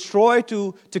to destroy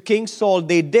to King Saul,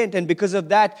 they didn't, and because of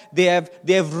that, they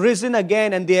have risen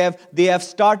again, and they have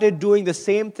started doing the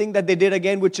same thing that they did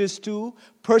again, which is to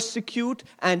persecute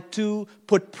and to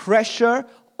put pressure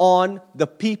on the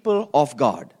people of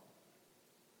God.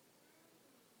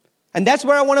 And that's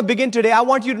where I want to begin today. I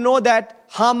want you to know that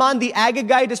Haman the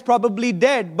Agagite is probably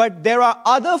dead, but there are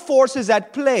other forces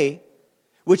at play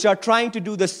which are trying to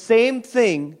do the same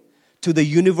thing to the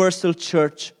universal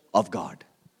church of God.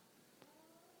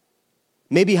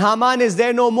 Maybe Haman is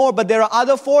there no more, but there are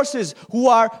other forces who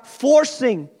are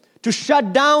forcing to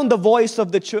shut down the voice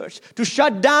of the church, to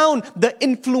shut down the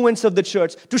influence of the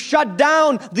church, to shut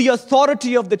down the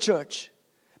authority of the church.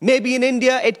 Maybe in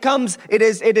India it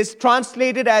is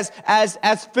translated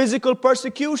as physical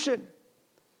persecution.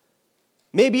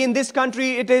 Maybe in this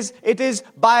country it is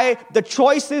by the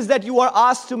choices that you are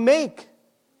asked to make.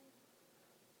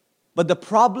 But the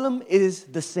problem is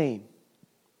the same.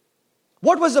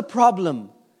 What was the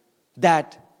problem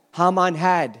that Haman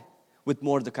had with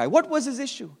Mordecai? What was his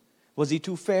issue? Was he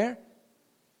too fair?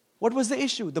 What was the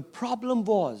issue? The problem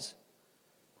was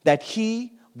that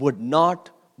he would not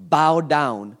bow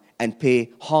down and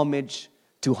pay homage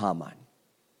to Haman.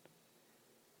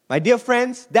 My dear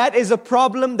friends, that is a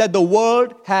problem that the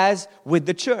world has with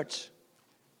the church.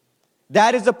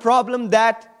 That is a problem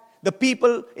that the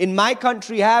people in my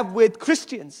country have with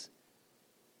Christians.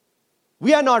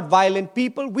 We are not violent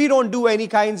people. We don't do any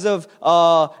kinds of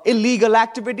illegal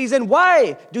activities. And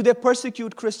why do they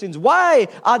persecute Christians? Why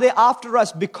are they after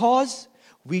us? Because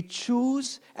we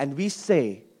choose and we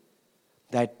say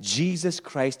that Jesus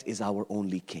Christ is our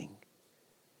only King.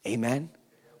 Amen?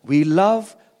 We know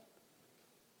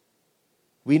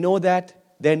that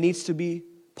there needs to be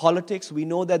politics. We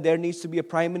know that there needs to be a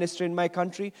prime minister in my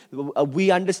country. We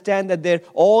understand that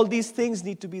all these things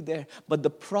need to be there. But the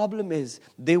problem is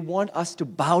they want us to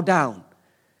bow down.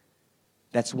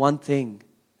 That's one thing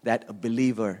that a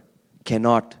believer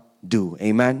cannot do.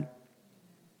 Amen?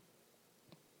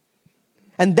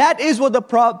 And that is what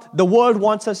the world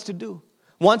wants us to do.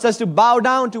 Wants us to bow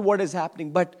down to what is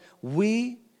happening. But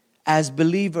we as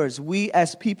believers, we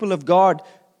as people of God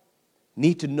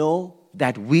need to know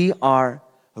that we are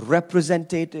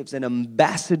representatives and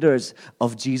ambassadors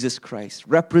of Jesus Christ,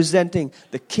 representing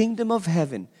the kingdom of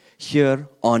heaven here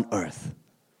on earth.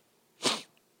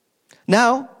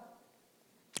 Now,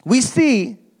 we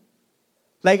see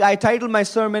Like I titled my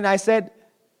sermon, I said,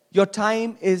 your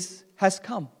time has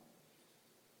come.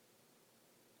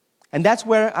 And that's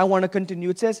where I want to continue.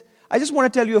 It says, I just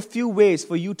want to tell you a few ways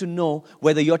for you to know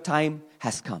whether your time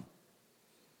has come.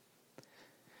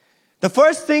 The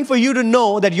first thing for you to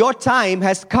know that your time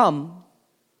has come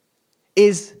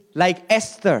is like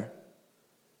Esther.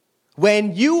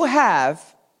 When you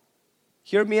have,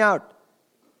 hear me out,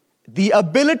 the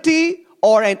ability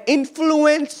or an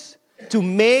influence to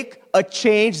make a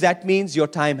change, that means your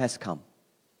time has come.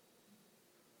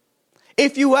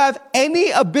 If you have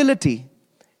any ability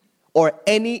or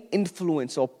any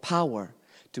influence or power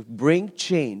to bring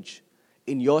change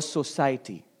in your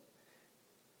society,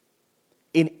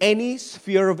 in any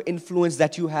sphere of influence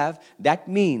that you have, that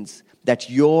means that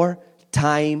your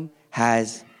time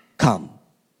has come.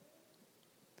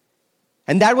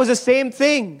 And that was the same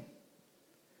thing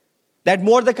that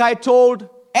Mordecai told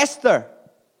Esther.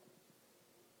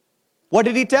 What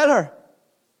did he tell her?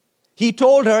 He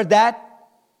told her that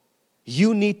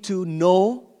you need to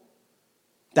know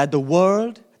that the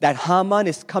world, that Haman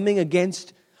is coming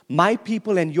against my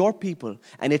people and your people,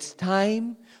 and it's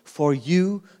time for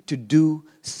you to do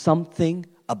something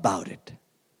about it.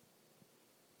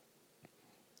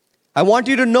 I want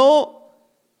you to know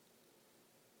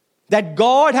that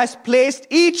God has placed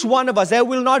each one of us. There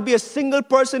will not be a single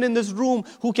person in this room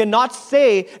who cannot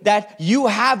say that you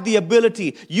have the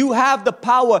ability, you have the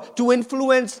power to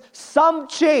influence some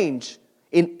change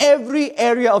in every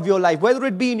area of your life, whether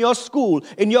it be in your school,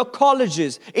 in your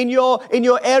colleges, in your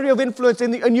area of influence,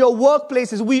 in your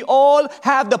workplaces. We all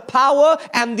have the power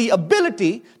and the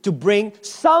ability to bring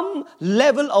some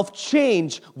level of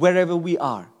change wherever we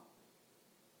are.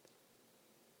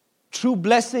 True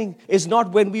blessing is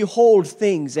not when we hold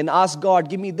things and ask God,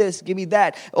 give me this, give me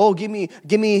that. Oh, give me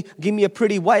a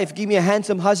pretty wife, give me a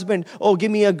handsome husband. Oh,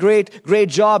 give me a great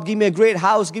job, give me a great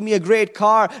house, give me a great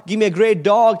car, give me a great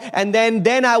dog, and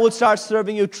then I will start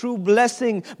serving you. True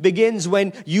blessing begins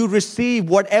when you receive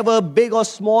whatever big or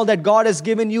small that God has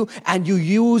given you and you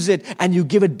use it and you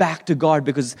give it back to God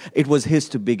because it was His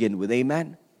to begin with.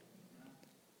 Amen.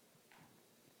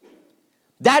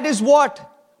 That is what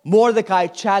Mordecai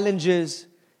challenges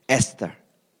Esther.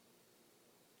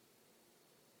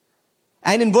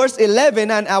 And in verse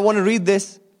 11, and I want to read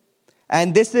this,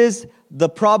 and this is the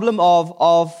problem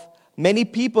of many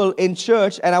people in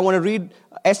church, and I want to read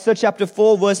Esther chapter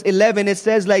 4, verse 11. It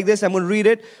says like this, I'm going to read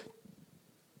it.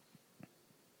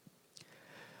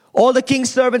 All the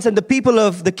king's servants and the people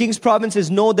of the king's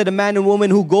provinces know that a man and woman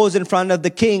who goes in front of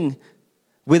the king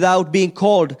without being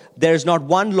called, there is not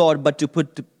one Lord but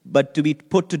to be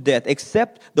put to death,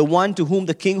 except the one to whom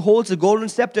the king holds the golden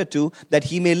scepter to, that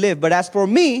he may live. But as for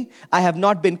me, I have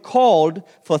not been called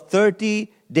for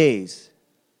 30 days.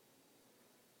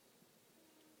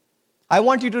 I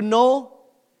want you to know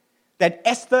that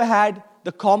Esther had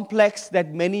the complex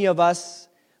that many of us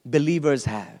believers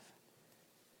have,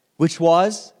 which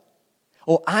was,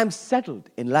 oh, I'm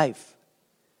settled in life.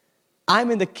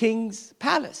 I'm in the king's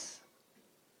palace.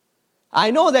 I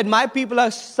know that my people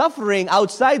are suffering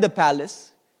outside the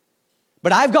palace,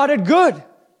 but I've got it good.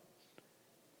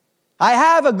 I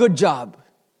have a good job.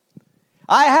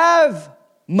 I have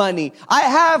money. I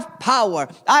have power.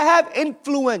 I have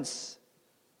influence.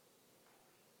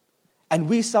 And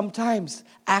we sometimes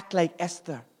act like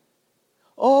Esther.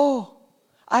 Oh,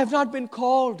 I've not been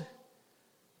called.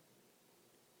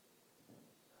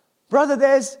 Brother,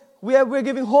 we're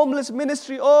giving homeless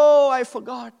ministry. Oh, I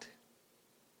forgot.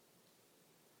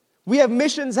 We have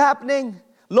missions happening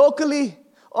locally.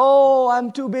 Oh,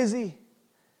 I'm too busy.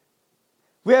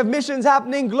 We have missions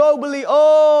happening globally.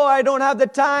 Oh, I don't have the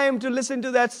time to listen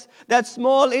to that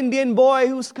small Indian boy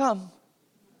who's come.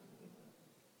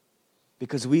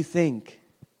 Because we think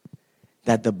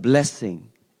that the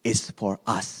blessing is for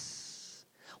us.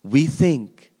 We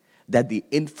think that the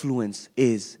influence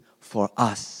is for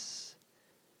us.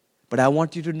 But I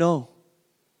want you to know,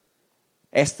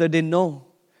 Esther didn't know.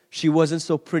 She wasn't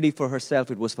so pretty for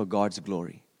herself, it was for God's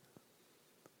glory.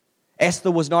 Esther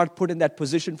was not put in that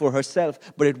position for herself,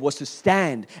 but it was to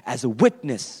stand as a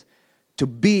witness, to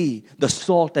be the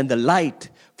salt and the light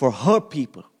for her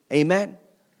people. Amen?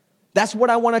 That's what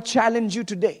I want to challenge you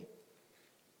today.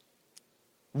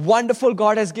 Wonderful,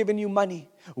 God has given you money.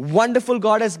 Wonderful,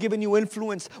 God has given you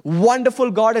influence.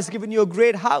 Wonderful, God has given you a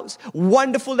great house.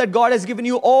 Wonderful that God has given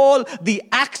you all the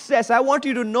access. I want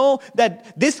you to know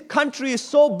that this country is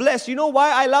so blessed. You know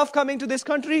why I love coming to this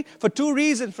country? For two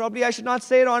reasons. Probably I should not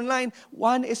say it online.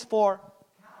 One is for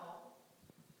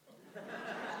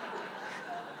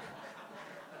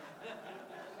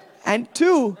and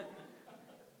two,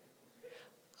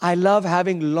 I love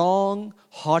having long,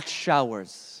 hot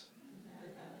showers.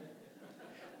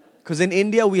 Because in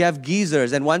India, we have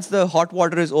geysers, and once the hot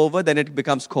water is over, then it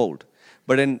becomes cold.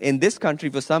 But in this country,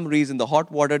 for some reason, the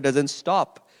hot water doesn't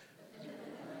stop.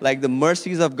 Like the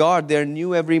mercies of God, they're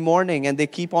new every morning, and they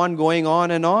keep on going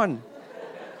on and on.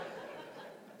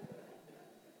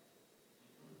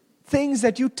 Things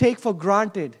that you take for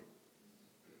granted.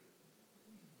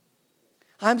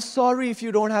 I'm sorry if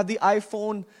you don't have the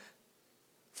iPhone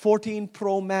 14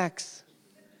 Pro Max.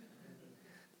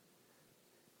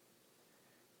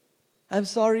 I'm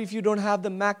sorry if you don't have the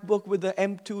MacBook with the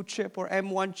M2 chip or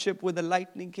M1 chip with the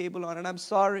lightning cable on it. I'm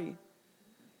sorry.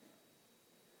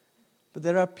 But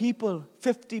there are people,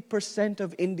 50%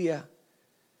 of India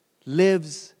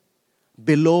lives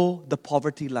below the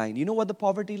poverty line. You know what the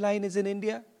poverty line is in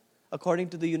India? According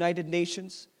to the United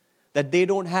Nations, that they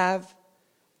don't have.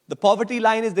 The poverty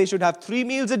line is they should have 3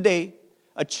 meals a day,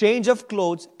 a change of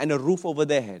clothes, and a roof over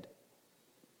their head.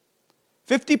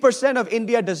 50% of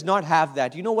India does not have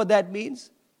that. You know what that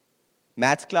means?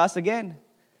 Maths class again.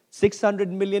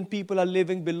 600 million people are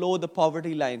living below the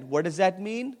poverty line. What does that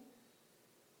mean?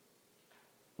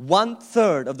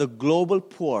 1/3 of the global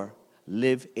poor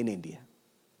live in India.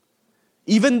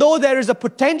 Even though there is a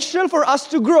potential for us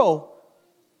to grow,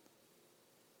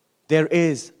 there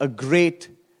is a great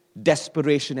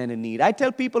desperation and a need. I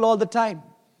tell people all the time,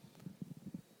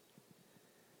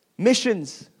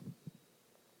 missions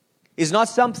is not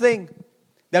something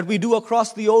that we do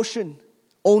across the ocean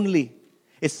only.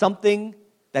 It's something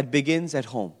that begins at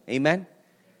home. Amen?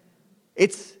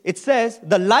 It says,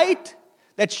 the light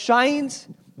that shines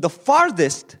the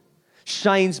farthest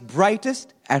shines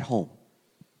brightest at home.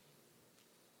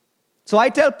 So I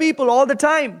tell people all the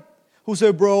time who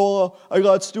say, bro, I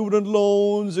got student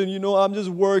loans and, I'm just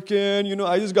working,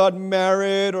 I just got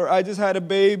married or I just had a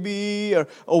baby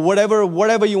or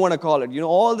whatever you want to call it,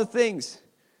 all the things.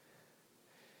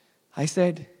 I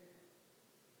said,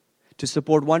 to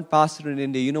support one pastor in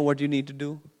India, you know what you need to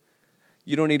do?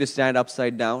 You don't need to stand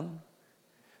upside down.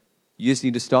 You just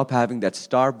need to stop having that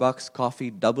Starbucks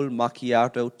coffee, double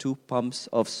macchiato, 2 pumps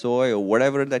of soy, or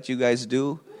whatever that you guys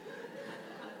do.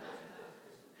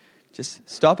 Just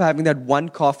stop having that 1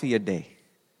 coffee a day,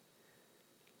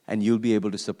 and you'll be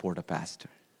able to support a pastor.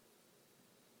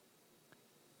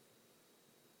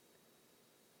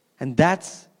 And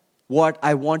that's what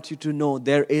I want you to know.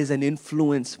 There is an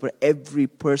influence for every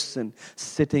person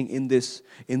sitting in this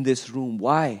room.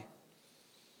 Why?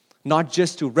 Not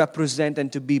just to represent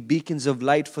and to be beacons of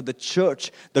light for the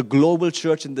church, the global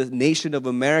church in the nation of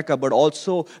America, but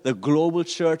also the global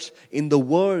church in the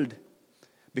world.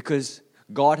 Because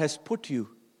God has put you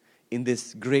in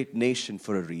this great nation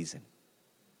for a reason.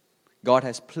 God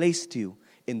has placed you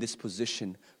in this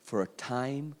position for a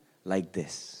time like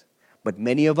this. But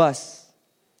many of us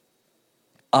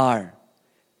are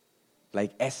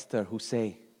like Esther, who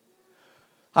say,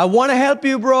 I want to help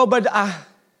you, bro, but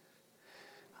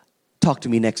talk to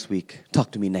me next week.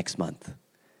 Talk to me next month.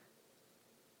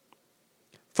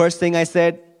 First thing I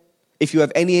said, if you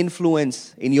have any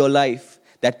influence in your life,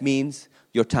 that means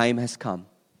your time has come.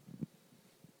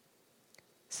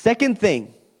 Second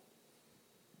thing,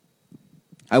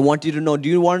 I want you to know, do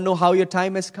you want to know how your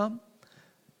time has come?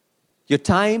 Your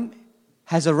time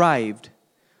has arrived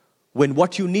when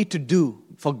what you need to do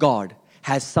for God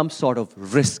has some sort of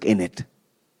risk in it.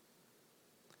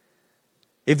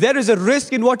 If there is a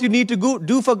risk in what you need to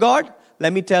do for God,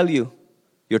 let me tell you,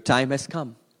 your time has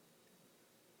come.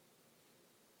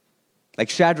 Like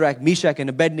Shadrach, Meshach, and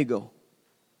Abednego.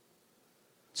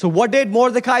 So what did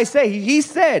Mordecai say? He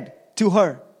said to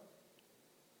her,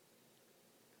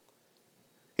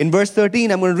 in verse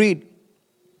 13, I'm going to read.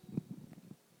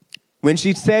 When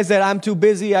she says that I'm too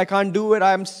busy, I can't do it,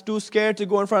 I'm too scared to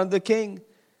go in front of the king,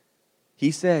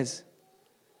 he says,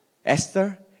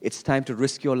 Esther, it's time to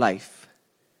risk your life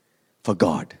for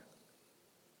God.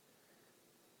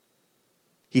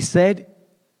 He said,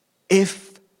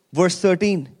 verse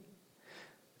 13,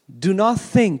 do not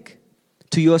think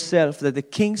to yourself that the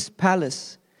king's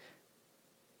palace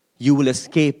you will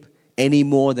escape any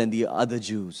more than the other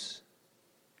Jews.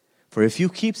 For if you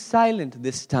keep silent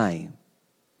this time,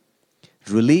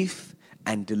 relief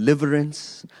and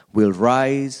deliverance will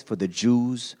rise for the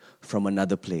Jews from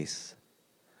another place.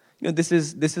 This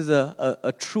is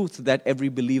a truth that every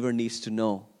believer needs to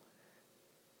know.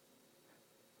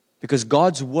 Because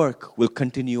God's work will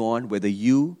continue on whether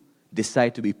you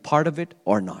decide to be part of it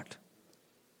or not.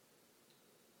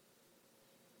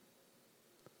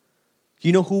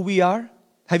 You know who we are?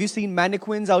 Have you seen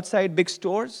mannequins outside big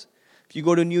stores? If you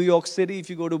go to New York City, if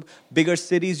you go to bigger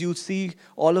cities, you'll see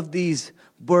all of these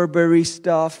Burberry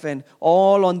stuff and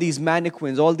all on these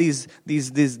mannequins, all these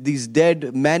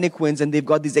dead mannequins, and they've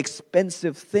got these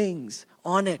expensive things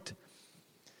on it.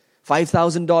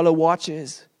 $5,000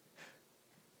 watches,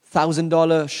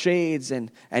 $1,000 shades,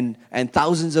 and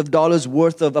thousands of dollars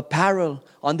worth of apparel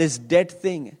on this dead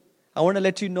thing. I want to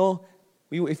let you know,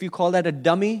 if you call that a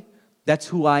dummy, that's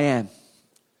who I am.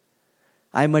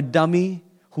 I'm a dummy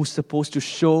who's supposed to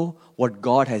show what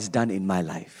God has done in my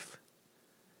life.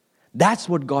 That's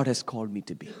what God has called me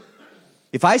to be.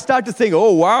 If I start to think,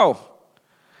 oh wow,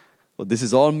 well, this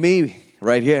is all me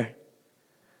right here.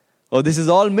 Oh, this is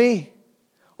all me.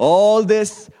 All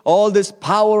this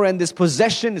power and this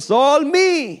possession, it's all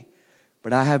me.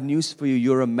 But I have news for you.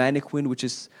 You're a mannequin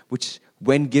which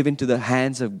when given to the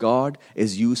hands of God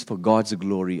is used for God's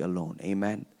glory alone.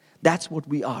 Amen. That's what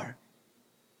we are.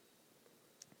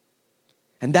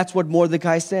 And that's what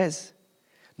Mordecai says.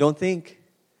 Don't think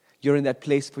you're in that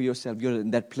place for yourself. You're in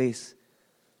that place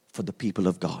for the people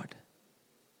of God.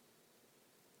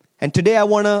 And today I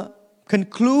want to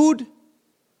conclude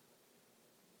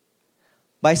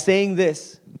by saying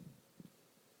this.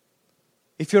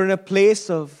 If you're in a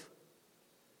place of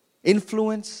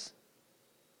influence,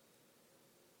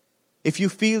 if you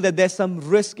feel that there's some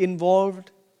risk involved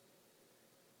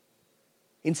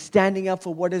in standing up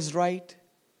for what is right,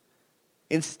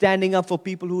 in standing up for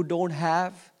people who don't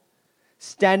have,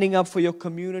 standing up for your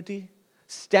community,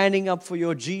 standing up for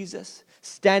your Jesus,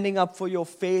 standing up for your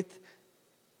faith,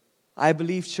 I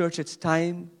believe, church, it's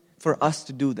time for us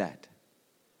to do that.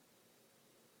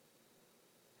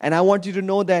 And I want you to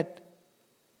know that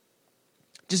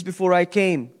just before I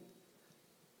came,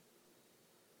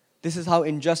 this is how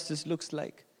injustice looks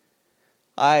like.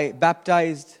 I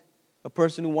baptized a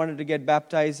person who wanted to get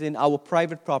baptized in our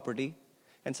private property,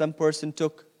 and some person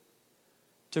took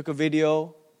a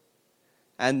video,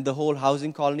 and the whole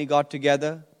housing colony got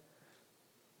together.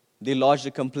 They lodged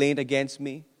a complaint against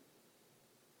me.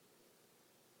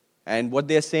 And what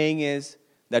they're saying is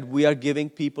that we are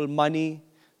giving people money,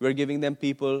 we're giving them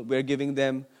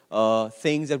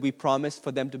things that we promised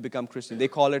for them to become Christian. They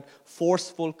call it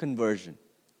forceful conversion.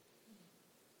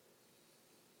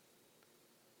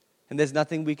 And there's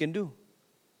nothing we can do.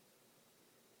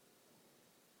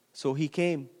 So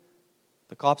the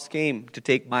cops came to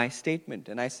take my statement,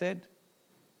 and I said,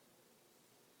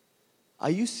 are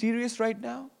you serious right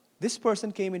now? This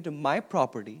person came into my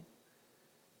property,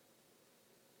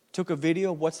 took a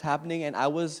video of what's happening, and I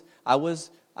was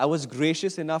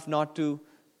gracious enough not to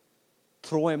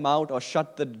throw him out or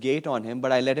shut the gate on him,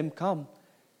 but I let him come.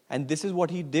 And this is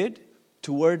what he did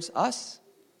towards us.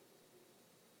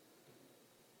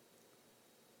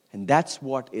 And that's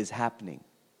what is happening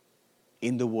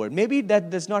in the world. Maybe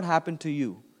that does not happen to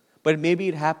you, but maybe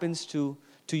it happens to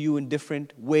you in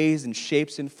different ways and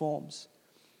shapes and forms.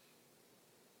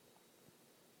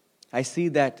 I see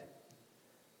that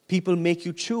people make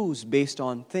you choose based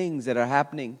on things that are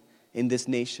happening in this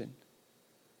nation.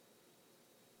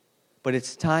 But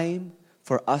it's time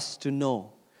for us to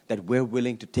know that we're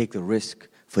willing to take the risk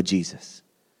for Jesus.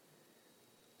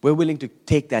 We're willing to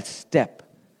take that step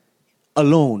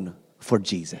alone for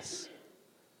Jesus.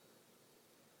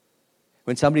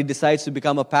 When somebody decides to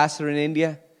become a pastor in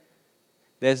India,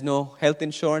 there's no health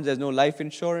insurance, there's no life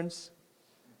insurance,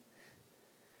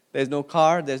 there's no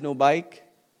car, there's no bike.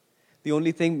 The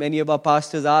only thing many of our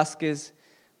pastors ask is,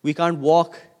 we can't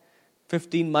walk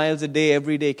 15 miles a day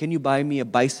every day. Can you buy me a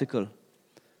bicycle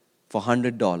for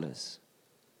 $100?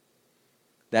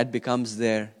 That becomes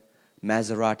their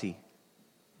Maserati.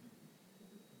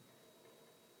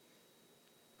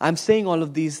 I'm saying all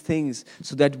of these things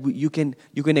so that you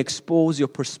can expose your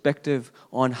perspective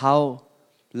on how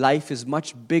life is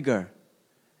much bigger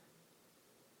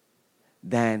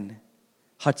than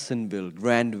Hudsonville,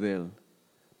 Grandville,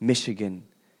 Michigan,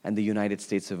 and the United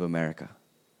States of America.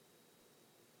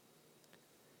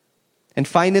 And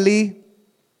finally,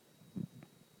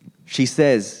 she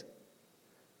says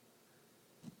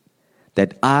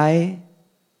that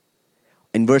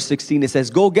in verse 16 it says,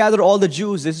 go gather all the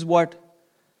Jews. This is what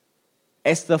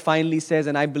Esther finally says,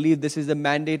 and I believe this is the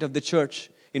mandate of the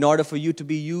church. In order for you to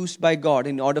be used by God,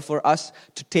 in order for us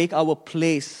to take our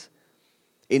place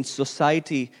in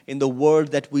society, in the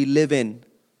world that we live in,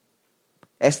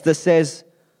 Esther says,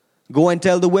 go and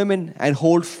tell the women and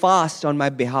hold fast on my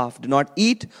behalf. Do not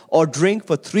eat or drink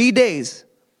for 3 days.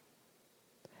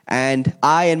 And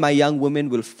I and my young women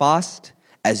will fast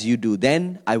as you do.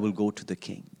 Then I will go to the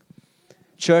king.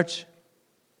 Church,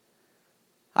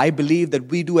 I believe that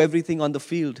we do everything on the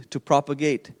field to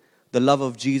propagate the love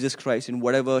of Jesus Christ in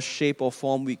whatever shape or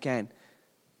form we can.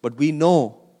 But we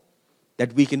know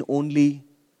that we can only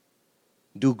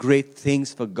do great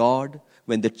things for God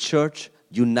when the church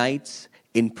unites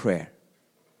in prayer.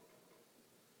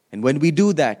 And when we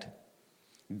do that,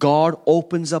 God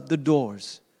opens up the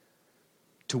doors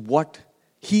to what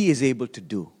He is able to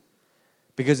do.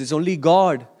 Because it's only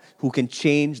God who can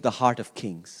change the heart of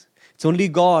kings. It's only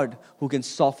God who can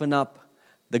soften up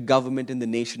the government in the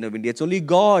nation of India. It's only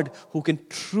God who can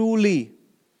truly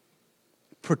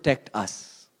protect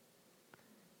us.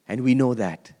 And we know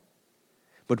that.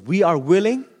 But we are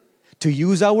willing to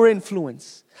use our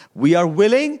influence. We are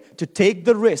willing to take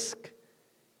the risk.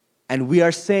 And we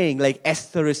are saying, like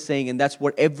Esther is saying, and that's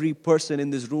what every person in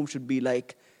this room should be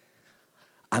like,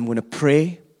 I'm going to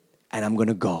pray and I'm going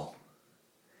to go.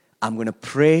 I'm going to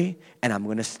pray and I'm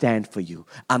going to stand for you.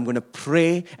 I'm going to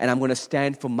pray and I'm going to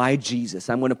stand for my Jesus.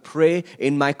 I'm going to pray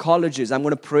in my colleges. I'm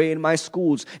going to pray in my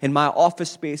schools, in my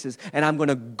office spaces. And I'm going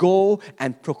to go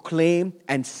and proclaim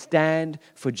and stand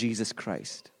for Jesus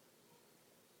Christ.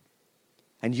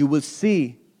 And you will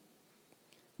see,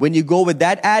 when you go with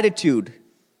that attitude,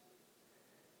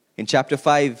 in chapter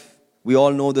 5, we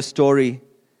all know the story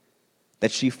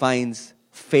that she finds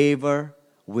favor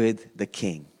with the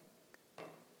king.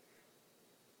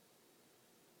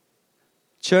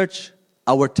 Church,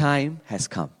 our time has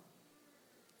come.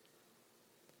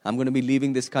 I'm going to be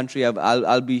leaving this country.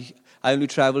 I only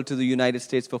travel to the United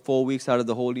States for 4 weeks out of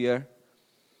the whole year.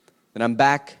 And I'm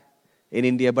back in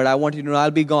India. But I want you to know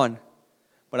I'll be gone.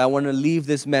 But I want to leave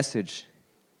this message.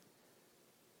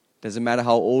 Doesn't matter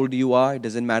how old you are. It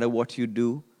doesn't matter what you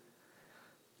do.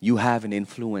 You have an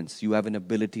influence. You have an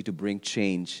ability to bring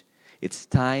change. It's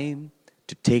time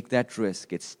to take that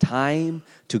risk. It's time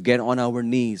to get on our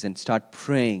knees and start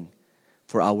praying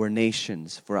for our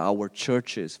nations, for our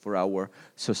churches, for our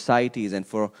societies, and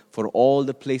for all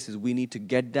the places we need to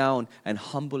get down and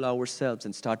humble ourselves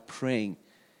and start praying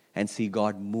and see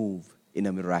God move in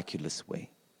a miraculous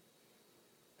way.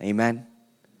 Amen.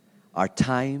 Our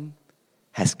time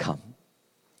has come.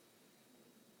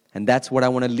 And that's what I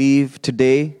want to leave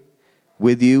today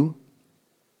with you.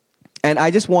 And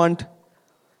I just want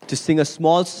to sing a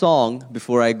small song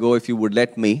before I go, if you would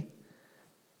let me,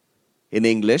 in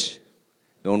English.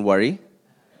 Don't worry.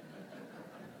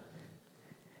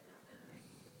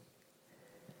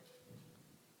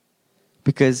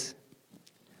 Because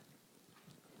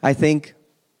I think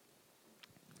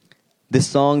this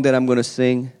song that I'm going to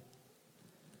sing,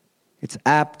 it's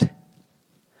apt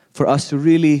for us to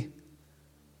really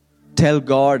tell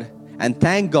God and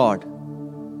thank God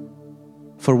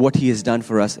for what He has done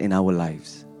for us in our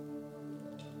lives.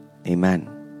 Amen.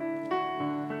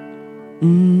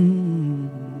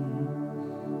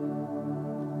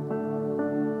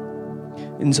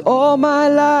 And all my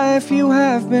life you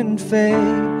have been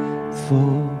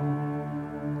faithful.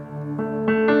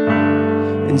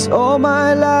 And all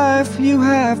my life you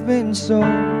have been so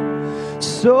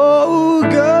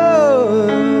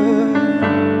good.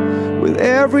 With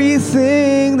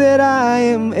everything that I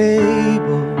am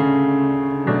able,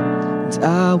 and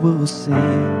I will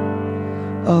sing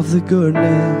of the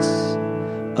goodness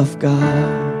of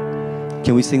God.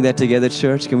 Can we sing that together,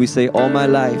 church? Can we say, all my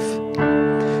life?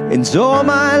 And all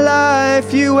my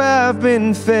life you have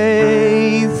been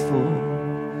faithful.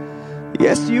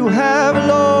 Yes, you have,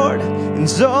 Lord. And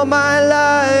all my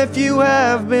life you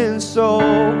have been so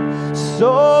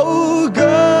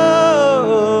good.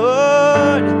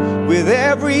 With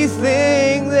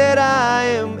everything that I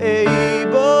am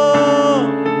able,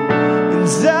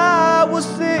 and I will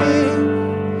sing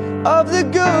of the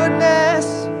goodness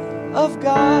of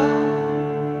God.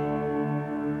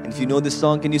 And if you know this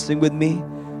song, can you sing with me?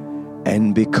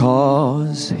 And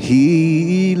because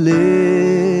He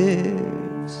lives,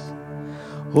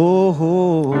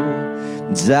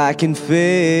 and I can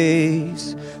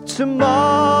face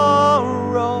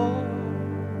tomorrow.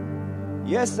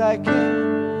 Yes, I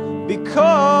can,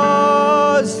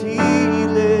 because He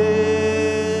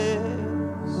lives.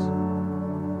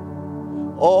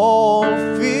 All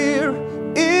fear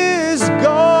is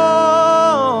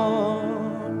gone.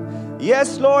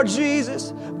 Yes, Lord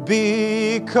Jesus,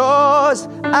 because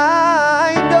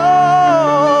I know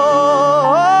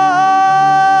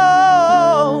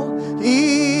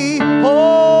He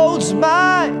holds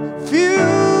my future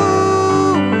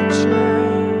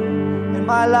in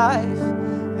my life.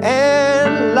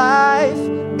 And life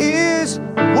is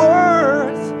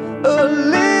worth a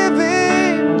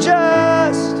living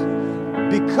just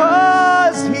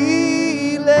because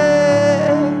He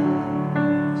lives.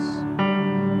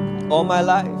 All my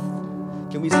life.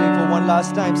 Can we sing for one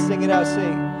last time? Sing it out,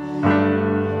 sing.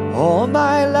 All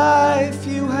my life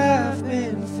you have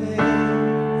been faithful.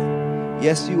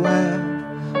 Yes, you have,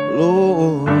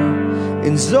 Lord.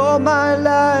 And so my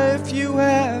life you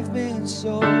have been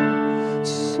so good.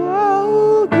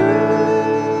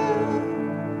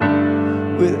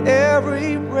 With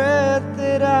every breath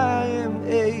that I am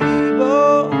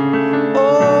able,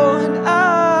 oh, and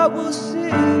I will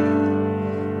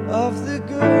sing of the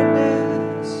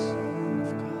goodness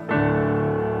of God.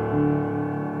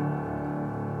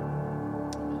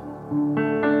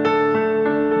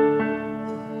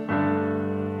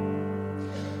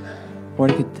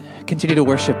 Lord, we could continue to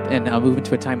worship and move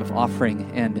into a time of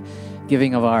offering and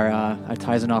giving of our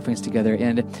tithes and offerings together.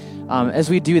 And as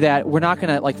we do that, we're not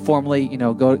going to like formally,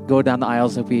 go down the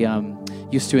aisles like we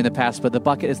used to in the past, but the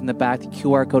bucket is in the back, the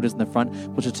QR code is in the front,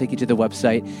 which will take you to the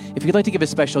website. If you'd like to give a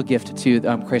special gift to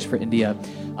Christ for India,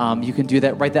 you can do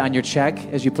that, write that on your check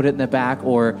as you put it in the back,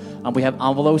 or we have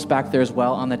envelopes back there as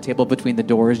well on the table between the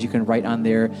doors. You can write on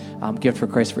there, gift for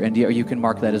Christ for India, or you can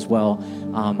mark that as well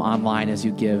online as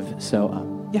you give. So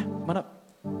yeah, come on up.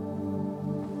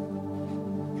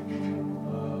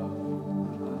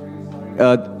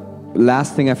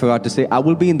 Last thing I forgot to say, I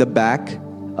will be in the back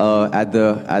at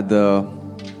the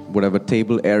whatever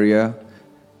table area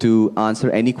to answer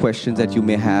any questions that you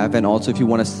may have. And also if you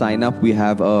want to sign up, we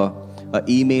have a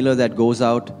emailer that goes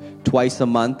out twice a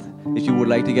month. If you would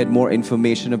like to get more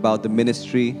information about the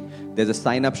ministry, there's a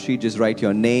sign-up sheet. Just write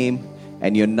your name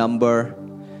and your number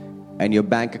and your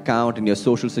bank account and your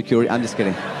social security. I'm just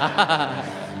kidding.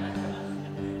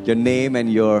 Your name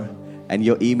and your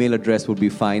email address would be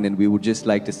fine, and we would just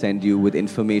like to send you with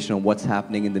information on what's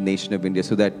happening in the nation of India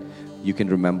so that you can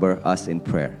remember us in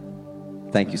prayer.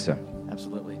 Thank you, sir.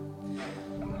 Absolutely.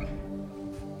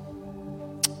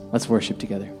 Let's worship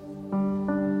together.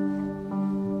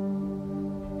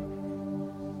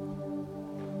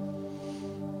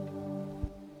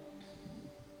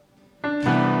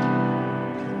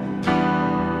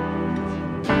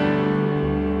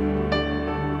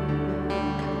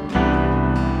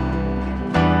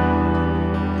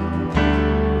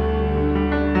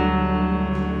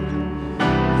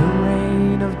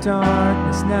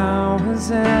 Darkness now has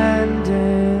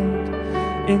ended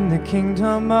in the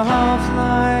kingdom of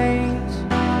light,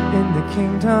 in the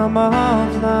kingdom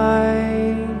of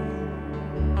light.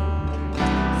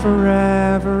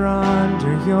 Forever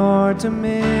under your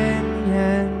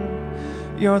dominion,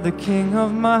 you're the king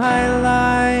of my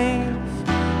life,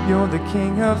 you're the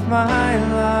king of my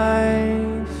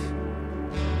life.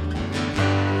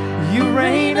 You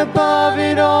reign above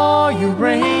it all, you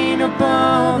reign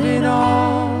above it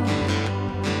all.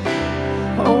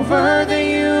 Over the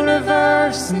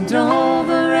universe and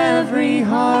over every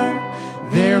heart,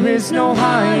 there is no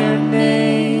higher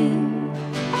name.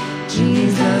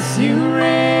 Jesus, you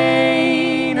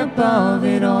reign above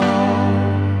it all.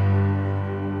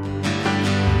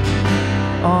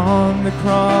 On the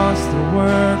cross, the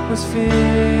work was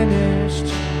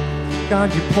finished.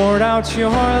 God, you poured out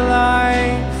your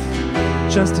life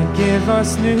just to give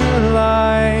us new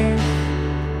life.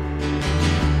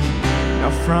 Now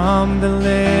from the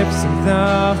lips of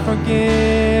the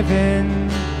forgiven,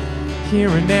 hear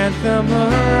an anthem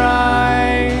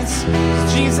arise.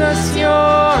 Jesus, you're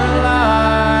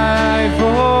alive.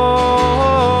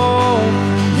 Oh,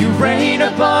 you reign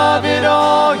above it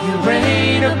all, you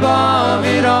reign above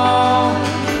it all.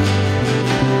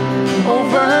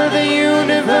 Over the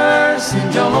universe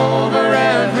and over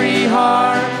every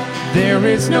heart, there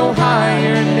is no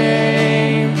higher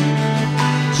name.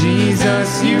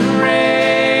 Jesus, you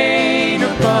reign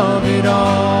above it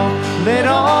all. Let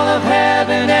all of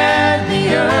heaven and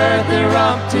the earth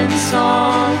erupt in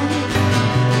song.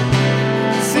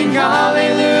 Sing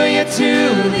hallelujah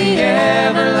to the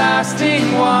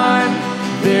everlasting one.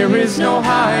 There is no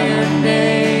higher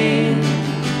name.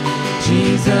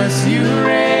 Jesus, you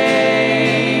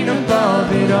reign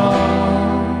above it all.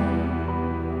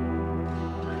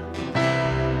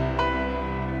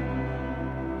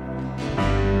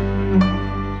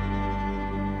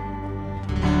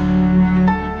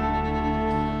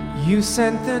 You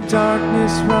sent the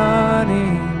darkness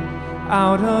running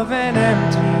out of an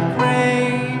empty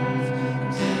grave,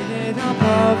 seated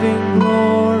above in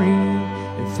glory,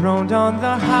 enthroned on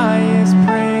the highest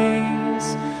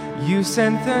praise. You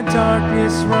sent the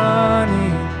darkness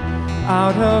running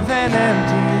out of an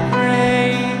empty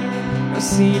grave,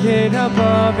 seated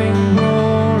above in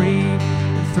glory,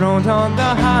 enthroned on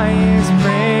the highest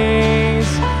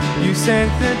praise. You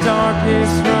sent the darkness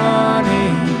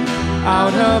running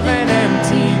out of an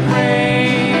empty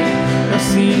grave,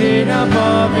 seated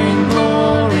above in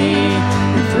glory,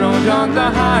 enthroned on the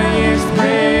highest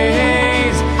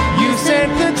praise. You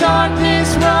sent the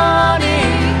darkness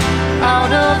running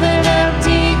out of an empty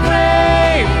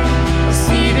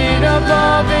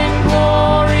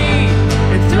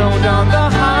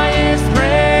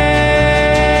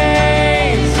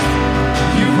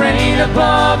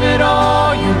above it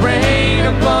all, you reign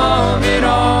above it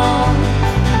all.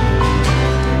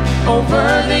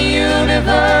 Over the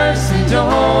universe and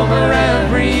over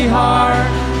every heart,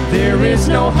 there is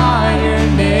no higher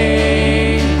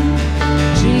name.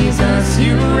 Jesus,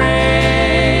 you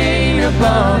reign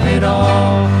above it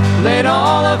all. Let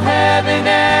all of heaven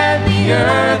and the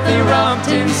earth erupt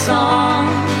in song.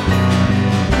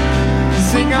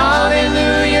 Sing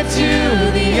hallelujah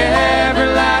to the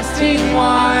everlasting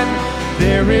one.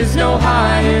 There is no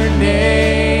higher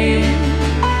name.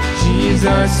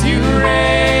 Jesus, you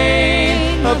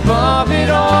reign above it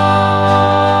all.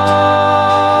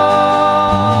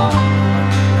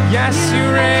 Yes,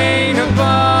 you reign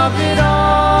above it all.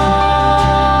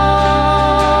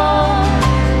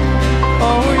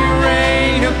 Oh, you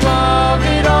reign above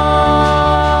it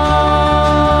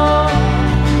all.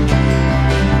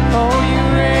 Oh, you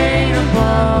reign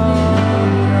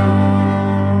above it all.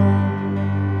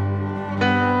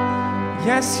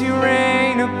 Yes, you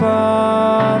reign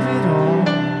above it all.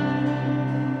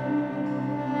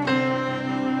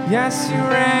 Yes, you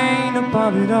reign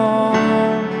above it all.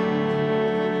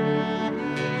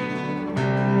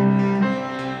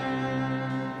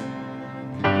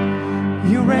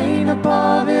 You reign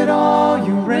above it all.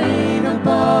 You reign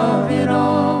above it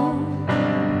all.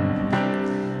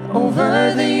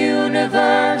 Over the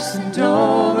universe and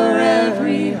over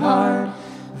every heart,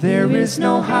 there is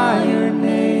no higher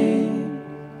name.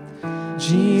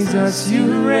 Jesus,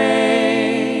 you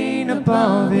reign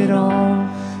above it all.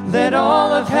 Let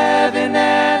all of heaven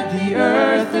and the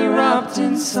earth erupt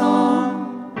in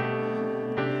song.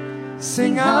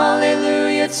 Sing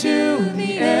hallelujah to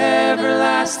the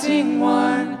everlasting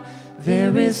one.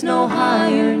 There is no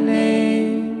higher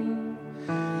name.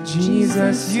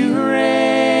 Jesus, you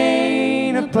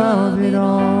reign above it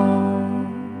all.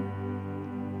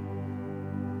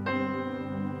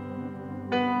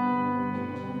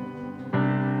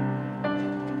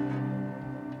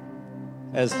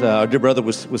 As our dear brother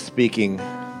was speaking,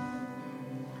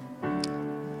 I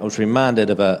was reminded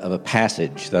of a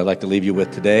passage that I'd like to leave you with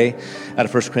today out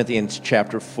of 1 Corinthians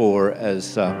chapter 4.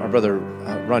 As our brother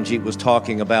Ranjit was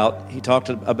talking about, he talked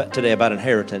about today about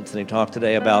inheritance, and he talked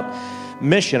today about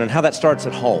mission and how that starts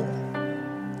at home.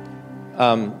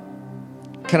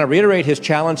 Can I reiterate his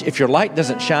challenge? If your light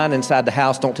doesn't shine inside the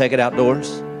house, don't take it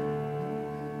outdoors.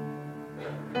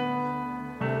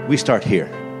 We start here.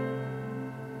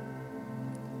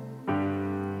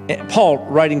 Paul,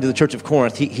 writing to the church of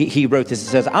Corinth, he wrote this. He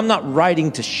says, I'm not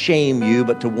writing to shame you,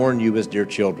 but to warn you as dear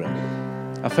children.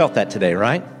 I felt that today,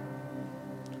 right?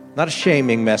 Not a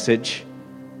shaming message,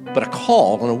 but a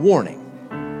call and a warning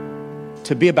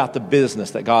to be about the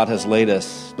business that God has laid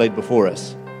before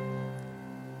us.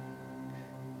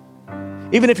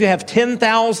 Even if you have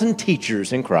 10,000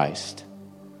 teachers in Christ,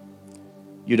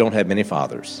 you don't have many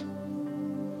fathers.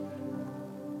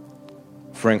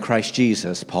 For in Christ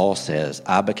Jesus, Paul says,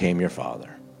 I became your father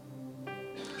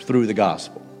through the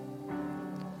gospel.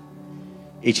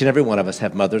 Each and every one of us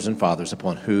have mothers and fathers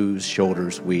upon whose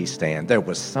shoulders we stand. There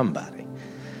was somebody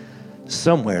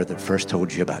somewhere that first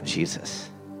told you about Jesus.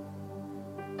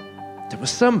 There was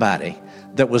somebody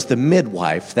that was the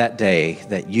midwife that day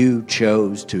that you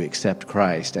chose to accept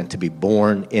Christ and to be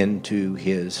born into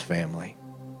his family.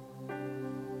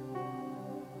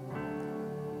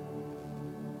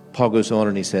 Paul goes on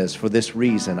and he says, for this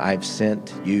reason I've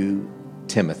sent you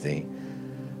Timothy,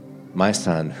 my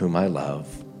son whom I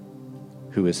love,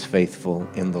 who is faithful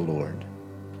in the Lord.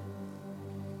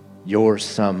 You're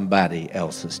somebody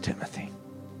else's Timothy.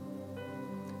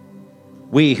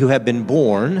 We who have been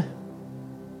born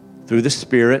through the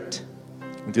Spirit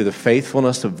and through the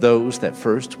faithfulness of those that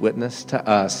first witnessed to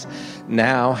us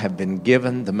now have been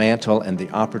given the mantle and the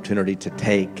opportunity to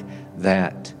take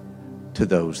that to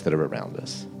those that are around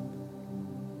us.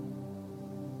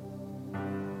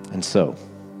 And so,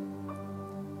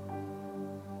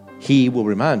 he will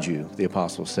remind you, the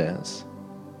apostle says,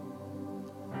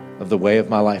 of the way of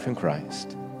my life in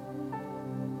Christ.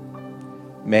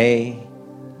 May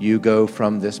you go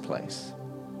from this place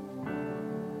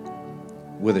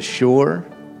with a sure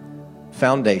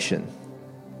foundation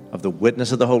of the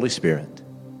witness of the Holy Spirit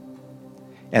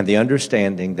and the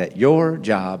understanding that your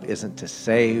job isn't to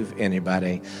save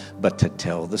anybody, but to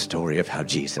tell the story of how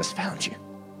Jesus found you,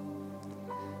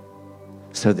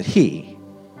 so that he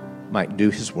might do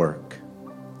his work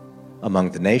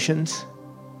among the nations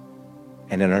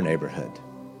and in our neighborhood.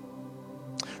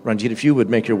 Ranjit, if you would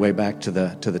make your way back to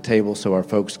the table so our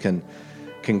folks can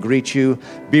greet you.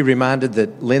 Be reminded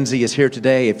that Lindsay is here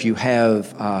today. If you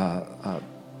have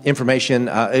information.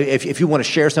 If you want to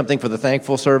share something for the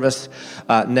thankful service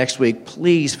next week,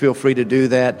 please feel free to do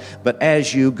that. But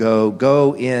as you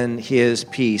go in his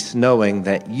peace, knowing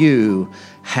that you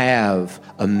have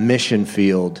a mission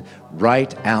field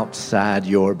right outside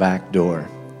your back door.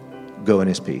 Go in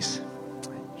his peace.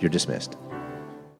 You're dismissed.